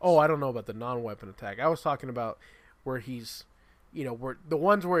attack is. Oh, I don't know about the non-weapon attack. I was talking about where he's, where the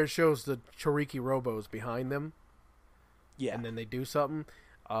ones where it shows the Choriki Robos behind them. yeah. And then they do something.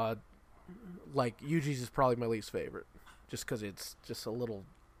 Like Yuji's is probably my least favorite, just because it's just a little.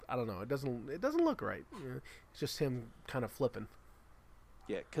 I don't know. It doesn't look right. It's just him kind of flipping.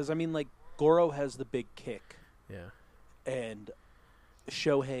 Yeah, because I mean, like Goro has the big kick Yeah. and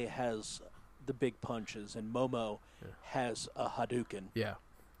Shohei has the big punches, and Momo has a Hadouken. Yeah.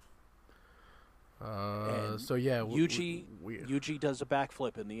 And So yeah, Yuji does a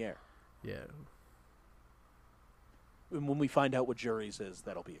backflip in the air. yeah. And when we find out what Jury's is,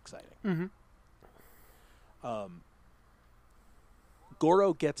 that'll be exciting.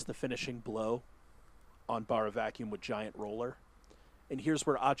 Goro gets the finishing blow on Bara Vacuum with Giant Roller. And here's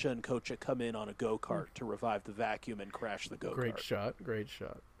where Acha and Kocha come in on a go-kart to revive the vacuum and crash the go-kart. Great shot. Great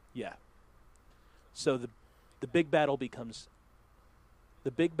shot. Yeah. So the big battle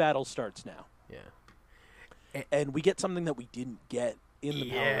starts now. Yeah. And we get something that we didn't get in the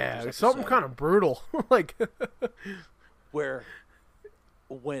Power Yeah, Rangers something episode, kind of brutal. Like, where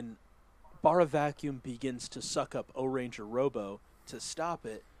when Bara Vacuum begins to suck up O-Ranger Robo to stop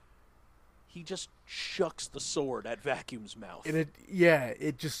it, he just chucks the sword at Vacuum's mouth. and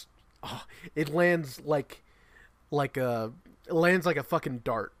it just, it lands like a fucking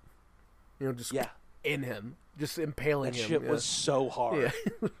dart. You know, just Yeah. in him, just impaling That him. shit yeah. was so hard.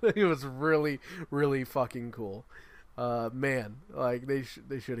 Yeah, it was really, really fucking cool. Man, like they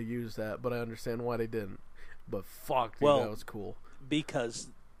should have used that, but I understand why they didn't. But fuck, dude, Well, that was cool. Because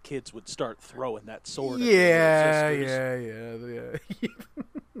kids would start throwing that sword Yeah, at their sisters. yeah.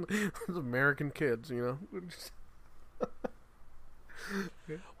 Those American kids, you know.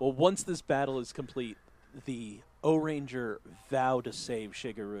 Well, once this battle is complete, the O-Ranger vow to save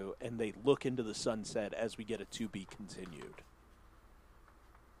Shigeru, and they look into the sunset as we get a to be continued.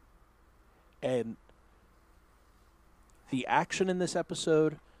 And the action in this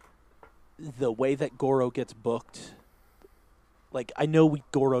episode, the way that Goro gets booked, like, I know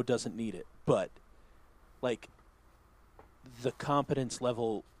Goro doesn't need it, but, like, the competence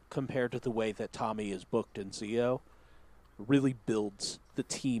level compared to the way that Tommy is booked in Zio really builds the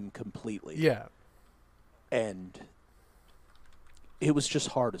team completely. Yeah, And it was just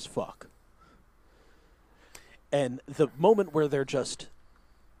hard as fuck. And the moment where they're just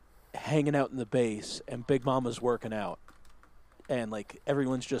hanging out in the base and Big Mama's working out and, like,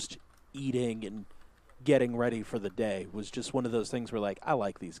 everyone's just eating and getting ready for the day was just one of those things where, like, I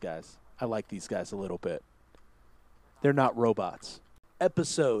like these guys. I like these guys a little bit. They're not robots.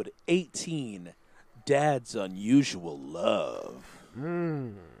 Episode 18, Dad's Unusual Love.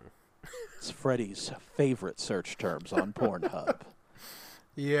 It's Freddie's favorite search terms on Pornhub.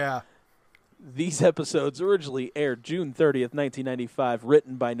 yeah. These episodes originally aired June 30th, 1995,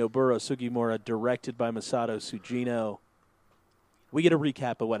 written by Noburo Sugimura, directed by Masato Sugino. We get a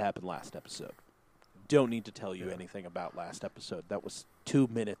recap of what happened last episode. Don't need to tell you anything about last episode. That was 2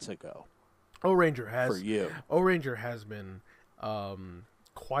 minutes ago O-Ranger for you. has been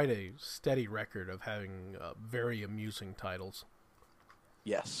quite a steady record of having very amusing titles.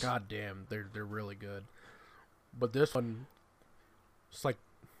 Yes. God damn, they're really good. But this one, it's like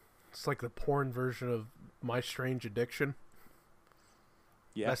the porn version of My Strange Addiction.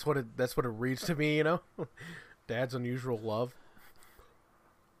 Yeah. That's what it reads to me, you know. Dad's Unusual Love.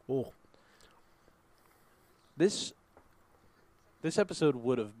 Oh, This episode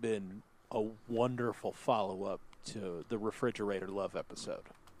would have been a wonderful follow-up to the Refrigerator Love episode.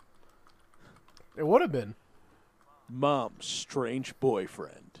 it would have been. Mom's strange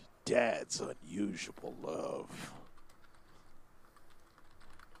boyfriend. Dad's unusual love.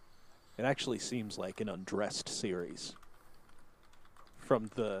 It actually seems like an Undressed series from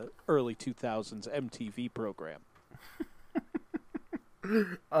the early 2000s MTV program.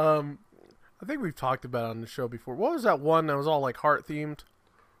 I think we've talked about it on the show before. What was that one that was all like heart themed?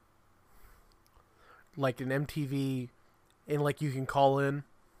 Like an MTV, and like you can call in.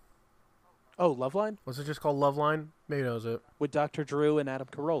 Oh, Loveline? Was it just called Loveline? Maybe that was it. With Dr. Drew and Adam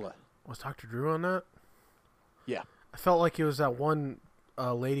Carolla. Was Dr. Drew on that? Yeah. I felt like it was that one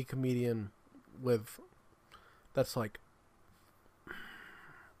lady comedian with. That's like.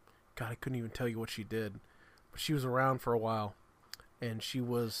 God, I couldn't even tell you what she did, but she was around for a while, and she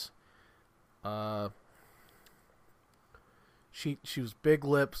was. She was big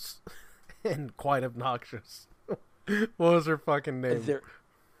lips and quite obnoxious. What was her fucking name?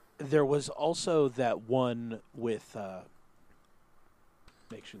 There was also that one with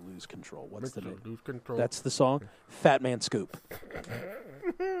Makes You Lose Control. What's the name? Lose control. That's the song? Fat Man Scoop.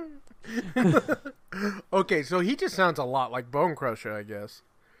 Okay, so he just sounds a lot like Bone Crusher, I guess.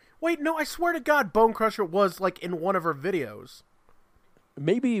 Wait, no, I swear to God, Bone Crusher was like in one of her videos.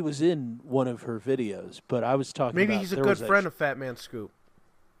 Maybe he was in one of her videos, but I was talking Maybe about... he's a good friend of Fat Man Scoop.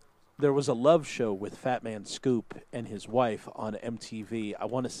 There was a love show with Fat Man Scoop and his wife on MTV, I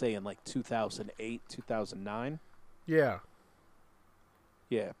want to say in like 2008, 2009. Yeah.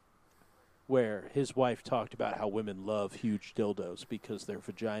 Yeah. where his wife talked about how women love huge dildos because their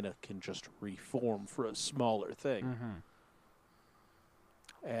vagina can just reform for a smaller thing. Mm-hmm.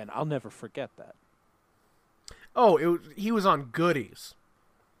 And I'll never forget that. Oh, he was on Goodies.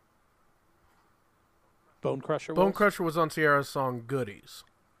 Bone Crusher Bone was? Crusher was on Sierra's song Goodies.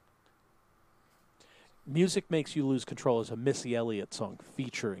 Music Makes You Lose Control is a Missy Elliott song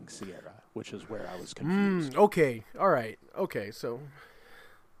featuring Sierra, which is where I was confused. Okay, all right. Okay, so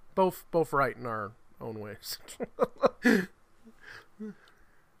both right in our own ways.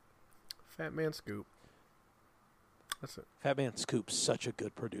 Fat Man Scoop. That's it. Fat Man Scoop's such a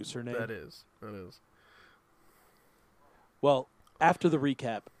good producer name. That is. Well, after the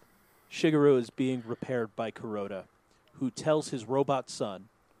recap, Shigeru is being repaired by Kuroda, who tells his robot son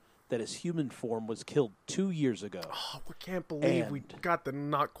that his human form was killed 2 years ago. Oh, I can't believe we And- got the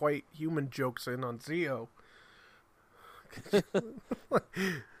not quite human jokes in on Zio. You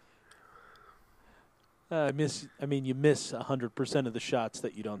miss 100% of the shots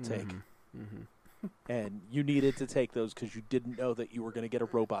that you don't take. And you needed to take those because you didn't know that you were going to get a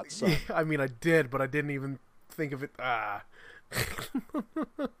robot son. I mean, I did, but I didn't even think of it.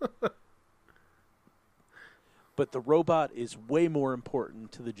 But the robot is way more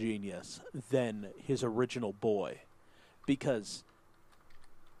important to the genius than his original boy, because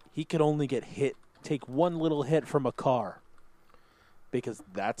he could only take one little hit from a car, because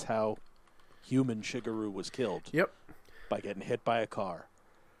that's how human Shigeru was killed. Yep. By getting hit by a car.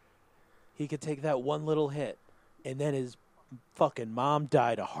 He could take that one little hit, and then his fucking mom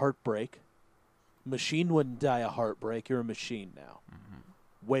died of heartbreak. Machine wouldn't die of heartbreak. You're a machine now.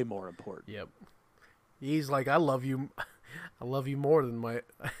 Way more important. Yep. He's like, I love you more than my,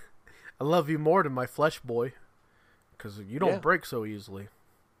 I love you more than my flesh boy, because you don't Yeah. break so easily.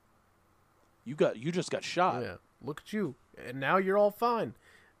 You just got shot. Yeah. Look at you, and now you're all fine.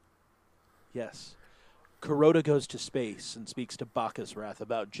 Yes. Kuroda goes to space and speaks to Bacchus Wrath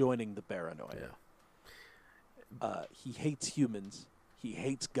about joining the Paranoia. He hates humans. He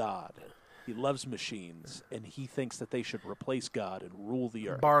hates God. He loves machines, and he thinks that they should replace God and rule the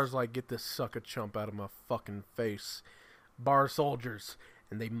earth. Bar's like, get this sucker chump out of my fucking face. Bar soldiers,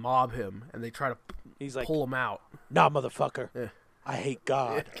 and they mob him, and they try to He's like, pull him out. nah, motherfucker. Yeah. I hate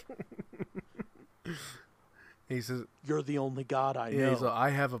God. He says, You're the only God I yeah, know. he's like, I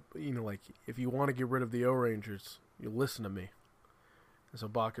have a, like, if you want to get rid of the O-Rangers, you listen to me. And so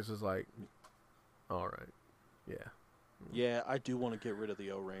Bacchus is like, all right, yeah. Yeah, I do want to get rid of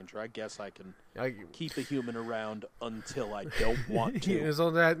the O-Ranger. I guess I can I, keep a human around until I don't want to. yeah, so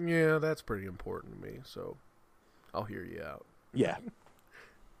that's pretty important to me, so I'll hear you out. Yeah.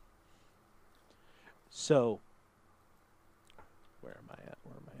 So, where am I at?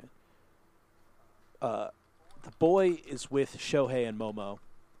 The boy is with Shohei and Momo,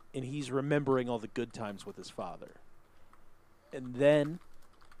 and he's remembering all the good times with his father. And then,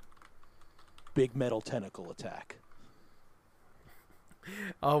 big metal tentacle attack.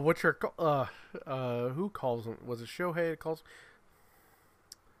 What's your who calls him? Was it Shohei that calls?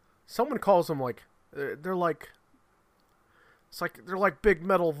 Someone calls them like they're like, it's like they're like big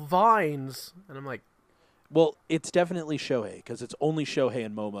metal vines, and I'm like, Well, it's definitely Shohei, because it's only Shohei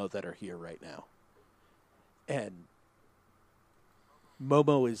and Momo that are here right now. And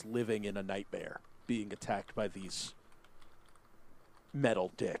Momo is living in a nightmare, being attacked by these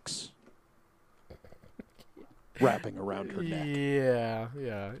metal dicks wrapping around her neck.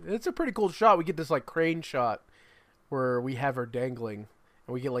 yeah, it's a pretty cool shot. We get this like crane shot where we have her dangling,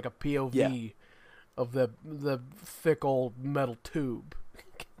 and we get like a POV of the thick old metal tube.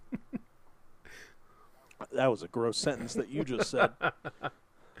 That was a gross sentence that you just said.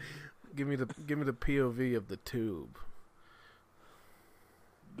 Give me the POV of the tube.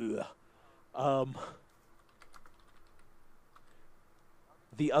 Ugh.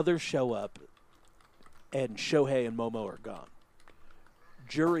 The others show up, and Shohei and Momo are gone.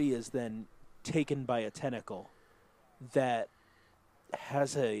 Juri is then taken by a tentacle that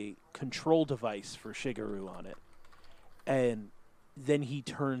has a control device for Shigeru on it. And then he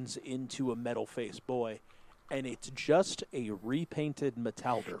turns into a metal-faced boy, and it's just a repainted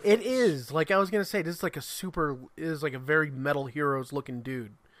Metalder face. It is like I was gonna say. This is like a very Metal Heroes looking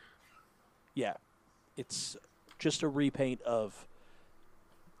dude. Yeah. It's just a repaint of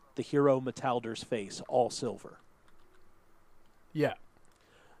the hero Metalder's face, all silver. Yeah,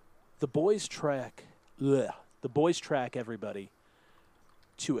 The boys track everybody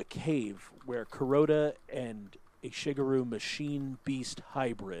to a cave where Kuroda and a Shigeru machine beast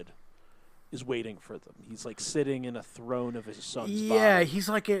hybrid is waiting for them. He's like sitting in a throne of his son's yeah. body. He's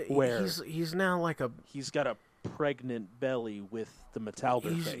like Where? he's now like a He's got a pregnant belly with the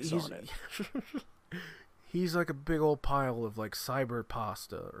Metalder face on it. He's like a big old pile of like cyber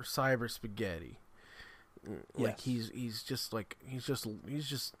pasta or cyber spaghetti. Like Yes. he's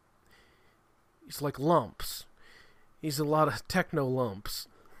like lumps. He's a lot of techno lumps.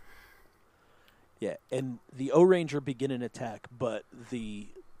 Yeah, and the O-Ranger begin an attack, but the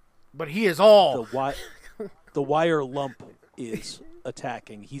But he is all. the wire lump is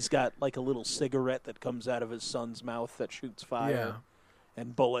attacking. He's got like a little cigarette that comes out of his son's mouth that shoots fire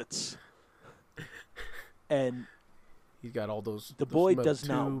and bullets. And He's got all those. The those boy metal does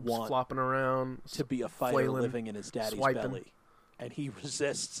not tubes want flopping around to be a fighter flailing, living in his daddy's swiping. belly, and he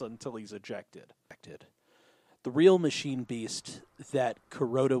resists until he's ejected. The real machine beast that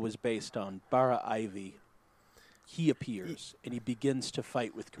Kuroda was based on, Bara Ivy, he appears and he begins to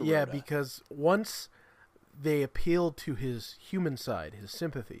fight with Kuroda. Yeah, because once they appealed to his human side, his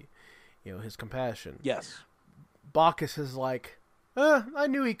sympathy, his compassion. Yes. Bacchus is like, I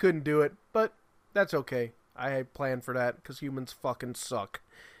knew he couldn't do it, but that's okay. I planned for that because humans fucking suck.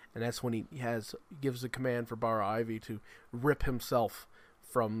 And that's when he gives the command for Bara Ivy to rip himself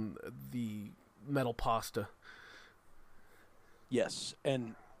from the metal pasta. Yes,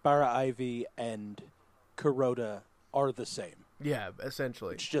 and Bara Ivy and Kuroda are the same. Yeah,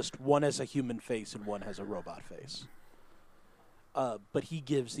 essentially. It's just one has a human face and one has a robot face. But he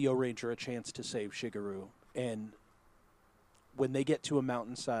gives the O-Ranger a chance to save Shigeru. And when they get to a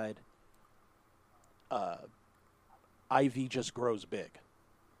mountainside, Ivy just grows big.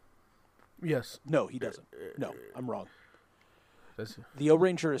 Yes. No, he doesn't. No, I'm wrong. That's, The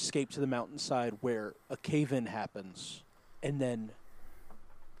O-Ranger escapes to the mountainside where a cave-in happens, and then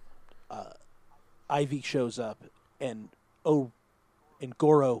Ivy shows up, and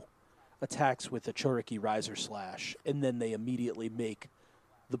Goro attacks with a Choriki Riser Slash, and then they immediately make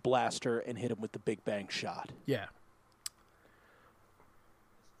the blaster and hit him with the Big Bang shot. yeah.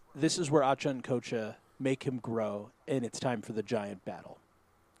 This is where Acha and Kocha make him grow, and it's time for the giant battle.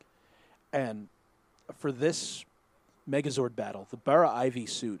 And for this Megazord battle, the Bara Ivy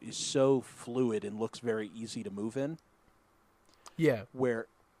suit is so fluid and looks very easy to move in, Yeah. where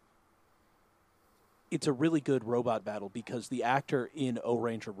it's a really good robot battle because the actor in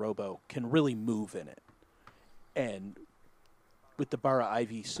O-Ranger Robo can really move in it. And with the Bara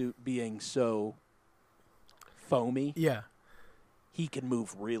Ivy suit being so foamy, Yeah. he can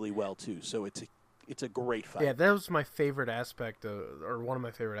move really well too. So it's a great fight. Yeah, that was my favorite aspect, or one of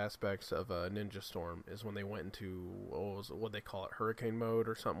my favorite aspects of Ninja Storm is when they went into what they call it, hurricane mode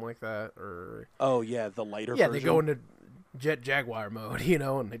or something like that, or Oh yeah, the lighter yeah, version. they go into Jet Jaguar mode,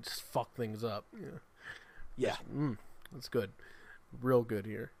 and they just fuck things up. Yeah. That's good, real good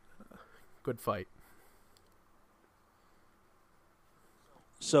here, good fight.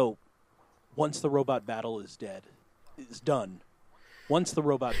 So once the robot battle is done. Once the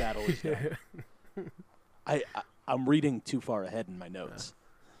robot battle is done. I'm reading too far ahead in my notes.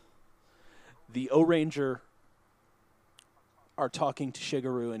 The O-Ranger are talking to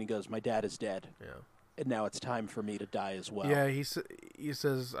Shigeru, and he goes, "My dad is dead, Yeah. and now it's time for me to die as well." Yeah, he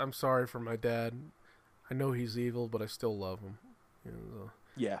says, "I'm sorry for my dad. I know he's evil, but I still love him."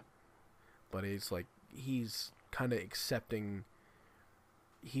 Yeah. But he's like, he's kind of accepting.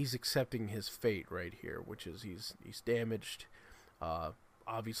 He's accepting his fate right here, which is he's damaged.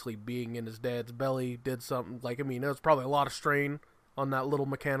 Obviously, being in his dad's belly did something. There was probably a lot of strain on that little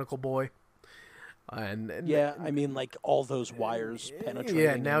mechanical boy. And Yeah, I mean, like all those wires penetrating.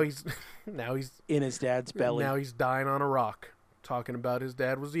 yeah. Now him he's in his dad's belly. Now he's dying on a rock, talking about his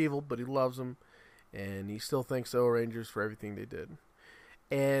dad was evil, but he loves him, and he still thanks the O-Rangers for everything they did.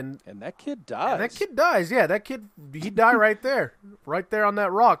 And that kid dies. that kid dies. Yeah, that kid, he died right there on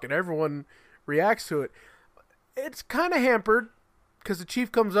that rock, and everyone reacts to it. It's kind of hampered because the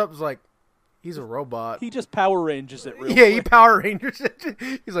chief comes up and is like, he's a robot. He just Power Rangers it real Yeah, quick. he Power Rangers it.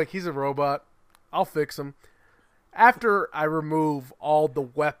 He's like, he's a robot. I'll fix him. After I remove all the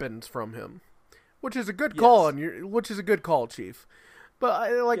weapons from him, which is a good call, which is a good call, Chief. But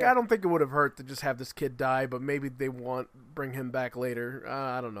I don't think it would have hurt to just have this kid die. But maybe they bring him back later.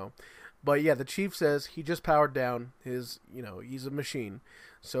 I don't know. But yeah, the Chief says he just powered down his. He's a machine,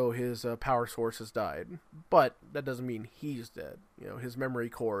 so his power source has died. But that doesn't mean he's dead. His memory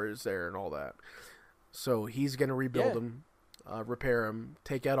core is there and all that. So he's gonna rebuild him, repair him,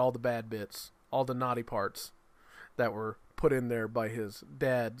 take out all the bad bits, all the naughty parts that were put in there by his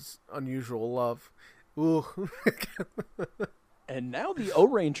dad's unusual love. Ooh. And now the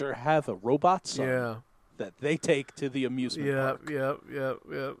O-Ranger have a robot son Yeah. that they take to the amusement park. Yep.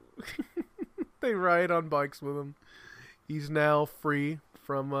 They ride on bikes with him. He's now free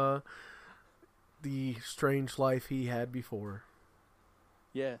from the strange life he had before.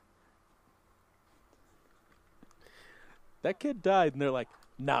 Yeah. That kid died, and they're like,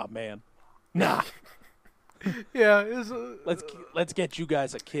 "Nah, man, nah. Yeah, Let's get you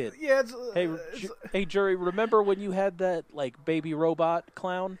guys a kid." yeah. Hey, Jury, remember when you had that like baby robot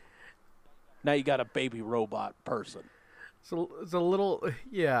clown? Now you got a baby robot person. It's a little,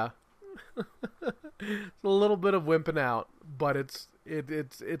 yeah. It's a little bit of wimping out, but it's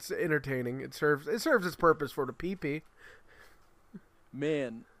entertaining. It serves its purpose for the PP.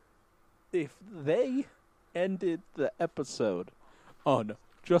 Man, if they ended the episode on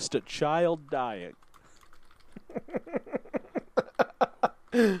just a child dying.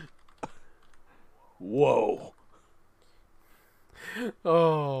 Whoa.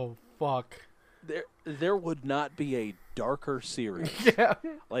 Oh, fuck. There would not be a darker series. Yeah.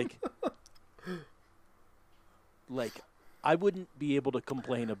 Like I wouldn't be able to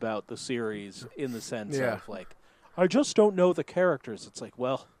complain about the series in the sense Yeah. of like, I just don't know the characters. It's like,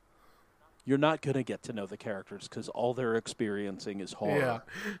 well, you're not going to get to know the characters because all they're experiencing is horror.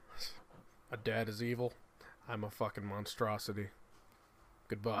 Yeah. My dad is evil. I'm a fucking monstrosity.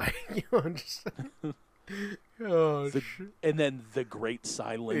 Goodbye. You know, I'm just... Oh, And then the great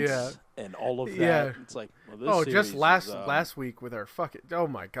silence Yeah. and all of that. Yeah. It's like, well, this just series last week with our fucking... Oh,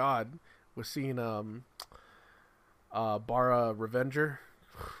 my God. Was seeing Bara Revenger.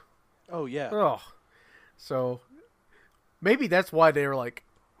 Oh, yeah. Oh. So, maybe that's why they were like,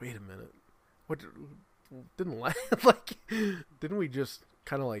 wait a minute. What... Didn't like... Didn't we just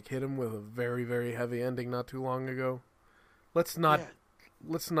kind of like hit him with a very, very heavy ending not too long ago? Let's not... Yeah.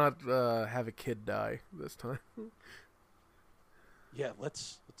 Let's not have a kid die this time. Yeah,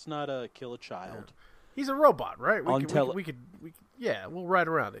 let's not kill a child. He's a robot, right? We could, yeah, we'll ride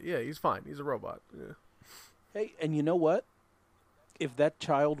around it. Yeah, he's fine. He's a robot. Yeah. Hey, and you know what? If that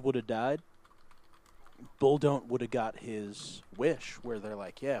child would have died, Bulldont would have got his wish where they're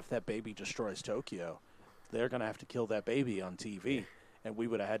like, yeah, if that baby destroys Tokyo, they're going to have to kill that baby on TV. And we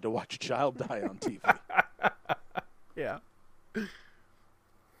would have had to watch a child die on TV. Yeah.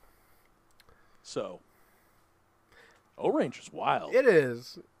 So, O-Ranger's wild. It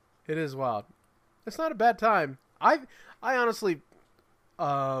is. It is wild. It's not a bad time. I honestly,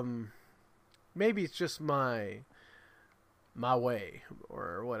 maybe it's just my way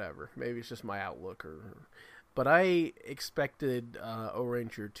or whatever. Maybe it's just my outlook but I expected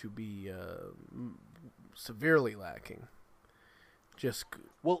O-Ranger to be severely lacking.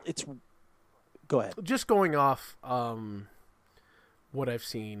 Well, go ahead. Just going off what I've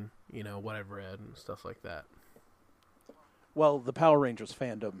seen, what I've read and stuff like that. Well, the Power Rangers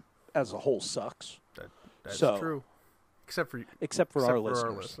fandom as a whole sucks. That's So- true. Except for Except for our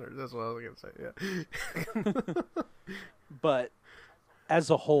listeners. That's what I was going to say, yeah. But as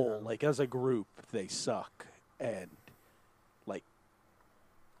a whole, like as a group, they suck. And like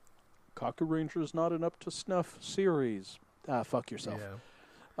Kaku Ranger is not an up to snuff series. Fuck yourself.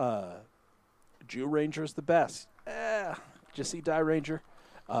 Yeah. Jew Ranger is the best. Did you see Die Ranger?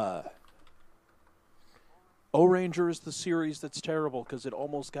 O-Ranger is the series that's terrible because it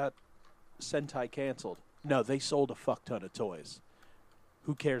almost got Sentai canceled. No, they sold a fuck ton of toys.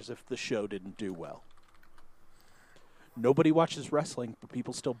 Who cares if the show didn't do well? Nobody watches wrestling, but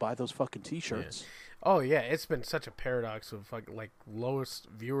people still buy those fucking T-shirts. Oh yeah, it's been such a paradox of like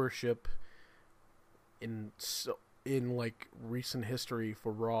lowest viewership in like recent history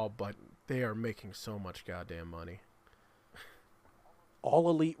for Raw, but they are making so much goddamn money. All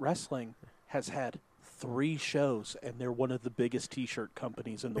Elite Wrestling has had 3 shows, and they're one of the biggest T-shirt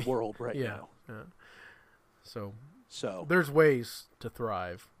companies in the world right now. Yeah. So there's there's ways to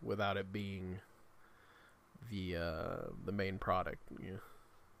thrive without it being the main product. Yeah.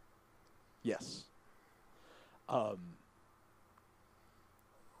 yes. But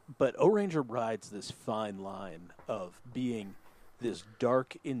O-Ranger rides this fine line of being this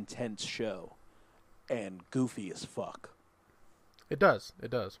dark, intense show and goofy as fuck. It does.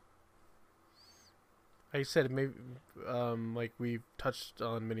 Like I said, maybe like we've touched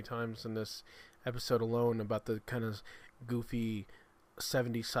on many times in this episode alone about the kind of goofy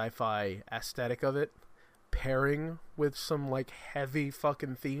 70s sci-fi aesthetic of it, pairing with some like heavy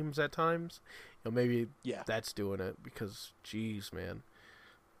fucking themes at times. Maybe that's doing it because, geez, man,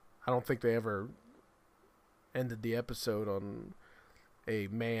 I don't think they ever ended the episode on a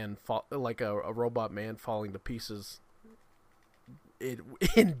man like a robot man falling to pieces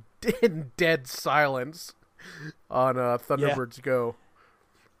in dead silence on Thunderbirds Go.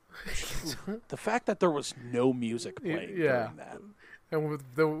 The fact that there was no music playing during that. And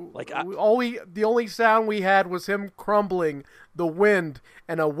with the the only sound we had was him crumbling, the wind,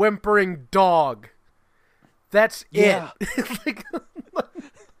 and a whimpering dog. That's Yeah. it.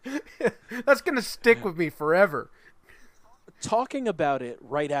 That's gonna stick with me forever. Talking about it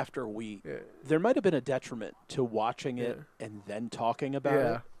right after Yeah. there might have been a detriment to watching it and then talking about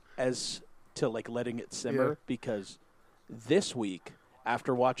Yeah. it as to like letting it simmer Yeah. because this week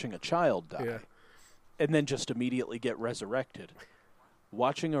after watching a child die Yeah. and then just immediately get resurrected,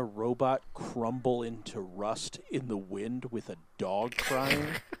 watching a robot crumble into rust in the wind with a dog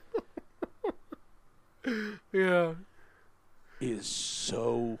crying Yeah. is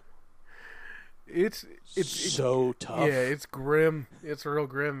so It's so tough. Yeah, it's grim. It's real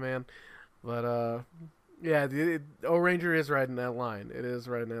grim, man. But yeah, the O-Ranger is riding that line. It is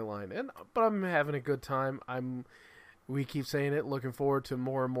riding that line, but I'm having a good time. We keep saying it, looking forward to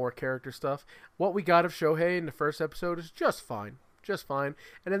more and more character stuff. What we got of Shohei in the first episode is just fine,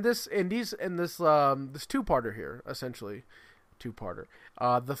 And in this two-parter here, essentially, two-parter,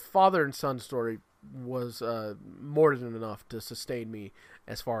 the father and son story was more than enough to sustain me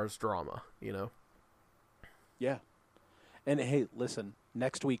as far as drama, you know. Yeah. And hey, listen,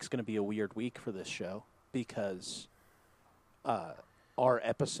 next week's going to be a weird week for this show because our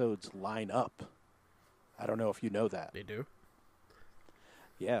episodes line up. I don't know if you know that. They do.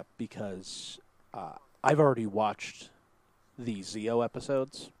 Yeah, because I've already watched the Zeo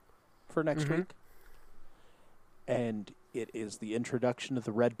episodes for next week. And it is the introduction of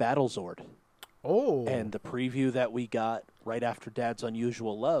the Red Battlezord. Oh. And the preview that we got right after Dad's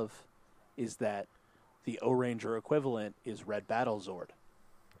Unusual Love is that the O-Ranger equivalent is Red Battlezord.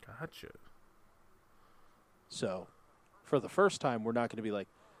 Gotcha. So, for the first time, we're not going to be like,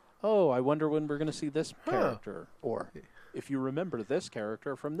 oh, I wonder when we're going to see this character. Or, if you remember this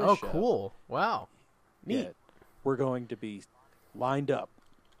character from this show. Oh, cool. Wow. Neat. Yeah, we're going to be lined up.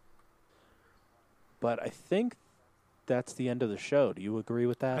 But I think that's the end of the show. Do you agree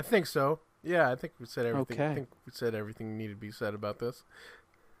with that? I think so. Yeah, I think we said everything. Okay. I think we said everything needed to be said about this.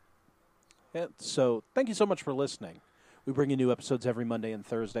 Yeah, so, thank you so much for listening. We bring you new episodes every Monday and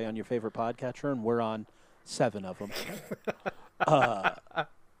Thursday on your favorite podcatcher, and we're on 7 of them.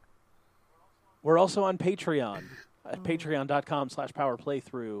 We're also on Patreon. At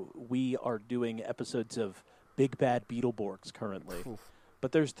patreon.com/powerplaythrough, we are doing episodes of Big Bad Beetleborgs currently. Oof.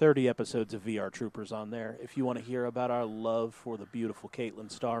 But there's 30 episodes of VR Troopers on there. If you want to hear about our love for the beautiful Caitlin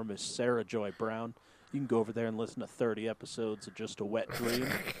Starr, Miss Sarah Joy Brown, you can go over there and listen to 30 episodes of Just a Wet Dream.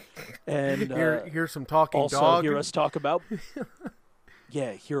 And Hear some talking also dog. hear us talk about...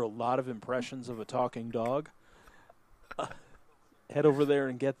 hear a lot of impressions of a talking dog. Head over there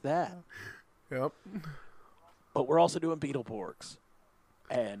and get that. Yep. But we're also doing Beetleborgs.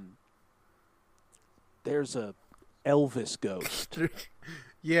 And there's a Elvis ghost.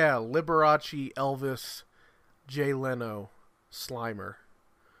 Yeah, Liberace, Elvis, Jay Leno, Slimer.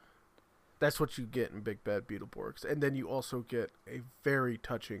 That's what you get in Big Bad Beetleborgs. And then you also get a very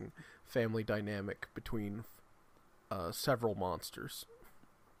touching family dynamic between several monsters.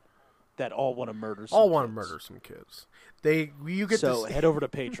 That all want to murder some All want to kids. murder some kids. You get So to head over to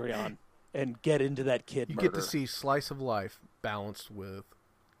Patreon and get into that kid you murder. get to see slice of life balanced with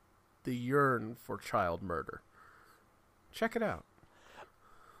the yearn for child murder. Check it out.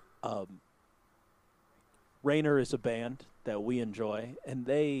 Rainer is a band that we enjoy, and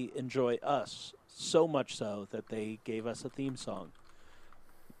they enjoy us so much so that they gave us a theme song.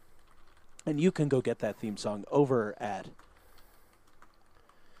 And you can go get that theme song over at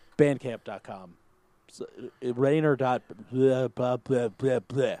bandcamp.com. So, Rainer. Blah, blah, blah, blah,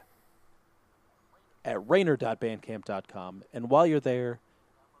 blah. At rainer.bandcamp.com. And while you're there,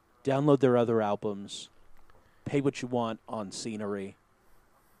 download their other albums. Pay what you want on Scenery.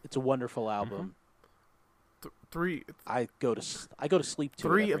 It's a wonderful album. Three I go to sleep to it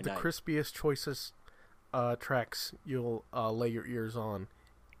Three every of the night. crispiest, choicest tracks you'll lay your ears on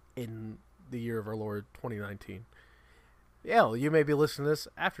in the year of our Lord 2019. Yeah, you may be listening to this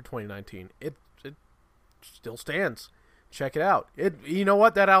after 2019. It still stands. Check it out. You know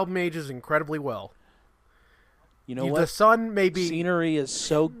what? That album ages incredibly well. You know The what? sun may be Scenery is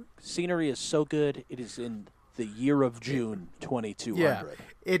so good. It is in the year of June 2200. yeah.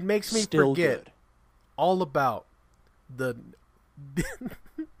 It makes me Still forget good. all about the.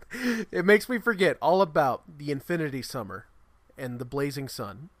 It makes me forget all about the Infinity Summer and the Blazing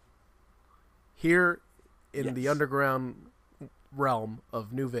Sun. Here in the Yes. underground realm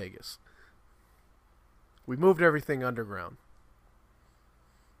of New Vegas. We moved everything underground.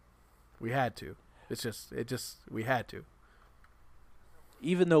 We had to. We had to.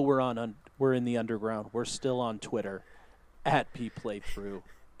 Even though we're in the underground, we're still on Twitter at pplaythrough,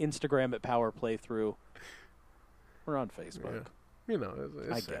 Instagram at Power Playthrough. We're on Facebook. Yeah. You know,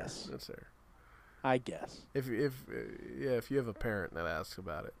 it's I there. guess. It's there. I guess. If you have a parent that asks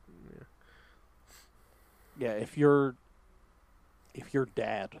about it, Yeah, if your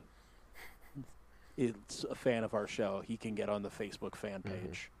dad is a fan of our show, he can get on the Facebook fan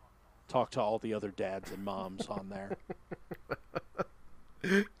page. Talk to all the other dads and moms on there.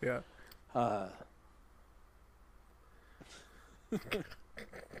 yeah.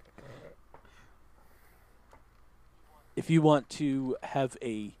 If you want to have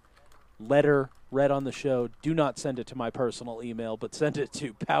a letter read on the show, do not send it to my personal email, but send it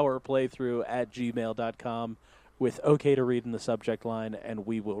to powerplaythrough@gmail.com with OK to read in the subject line, and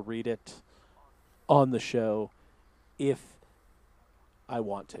we will read it on the show if I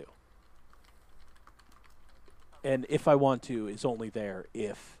want to. And if I want to is only there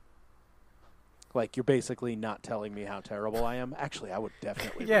if, like, you're basically not telling me how terrible I am. Actually, I would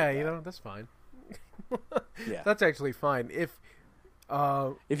definitely Yeah, read you that. know, that's fine. Yeah. That's actually fine. If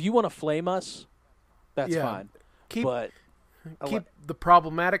If you want to flame us, that's Yeah. fine. keep But keep the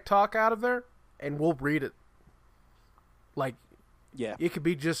problematic talk out of there, and we'll read it. Like, yeah, it could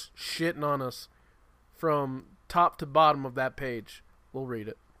be just shitting on us from top to bottom of that page. We'll read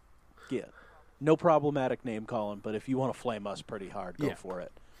it. yeah. No problematic name calling, but if you want to flame us pretty hard, go Yeah. for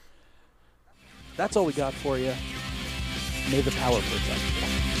it. That's all we got for you. May the power protect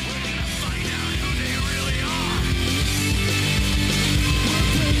you.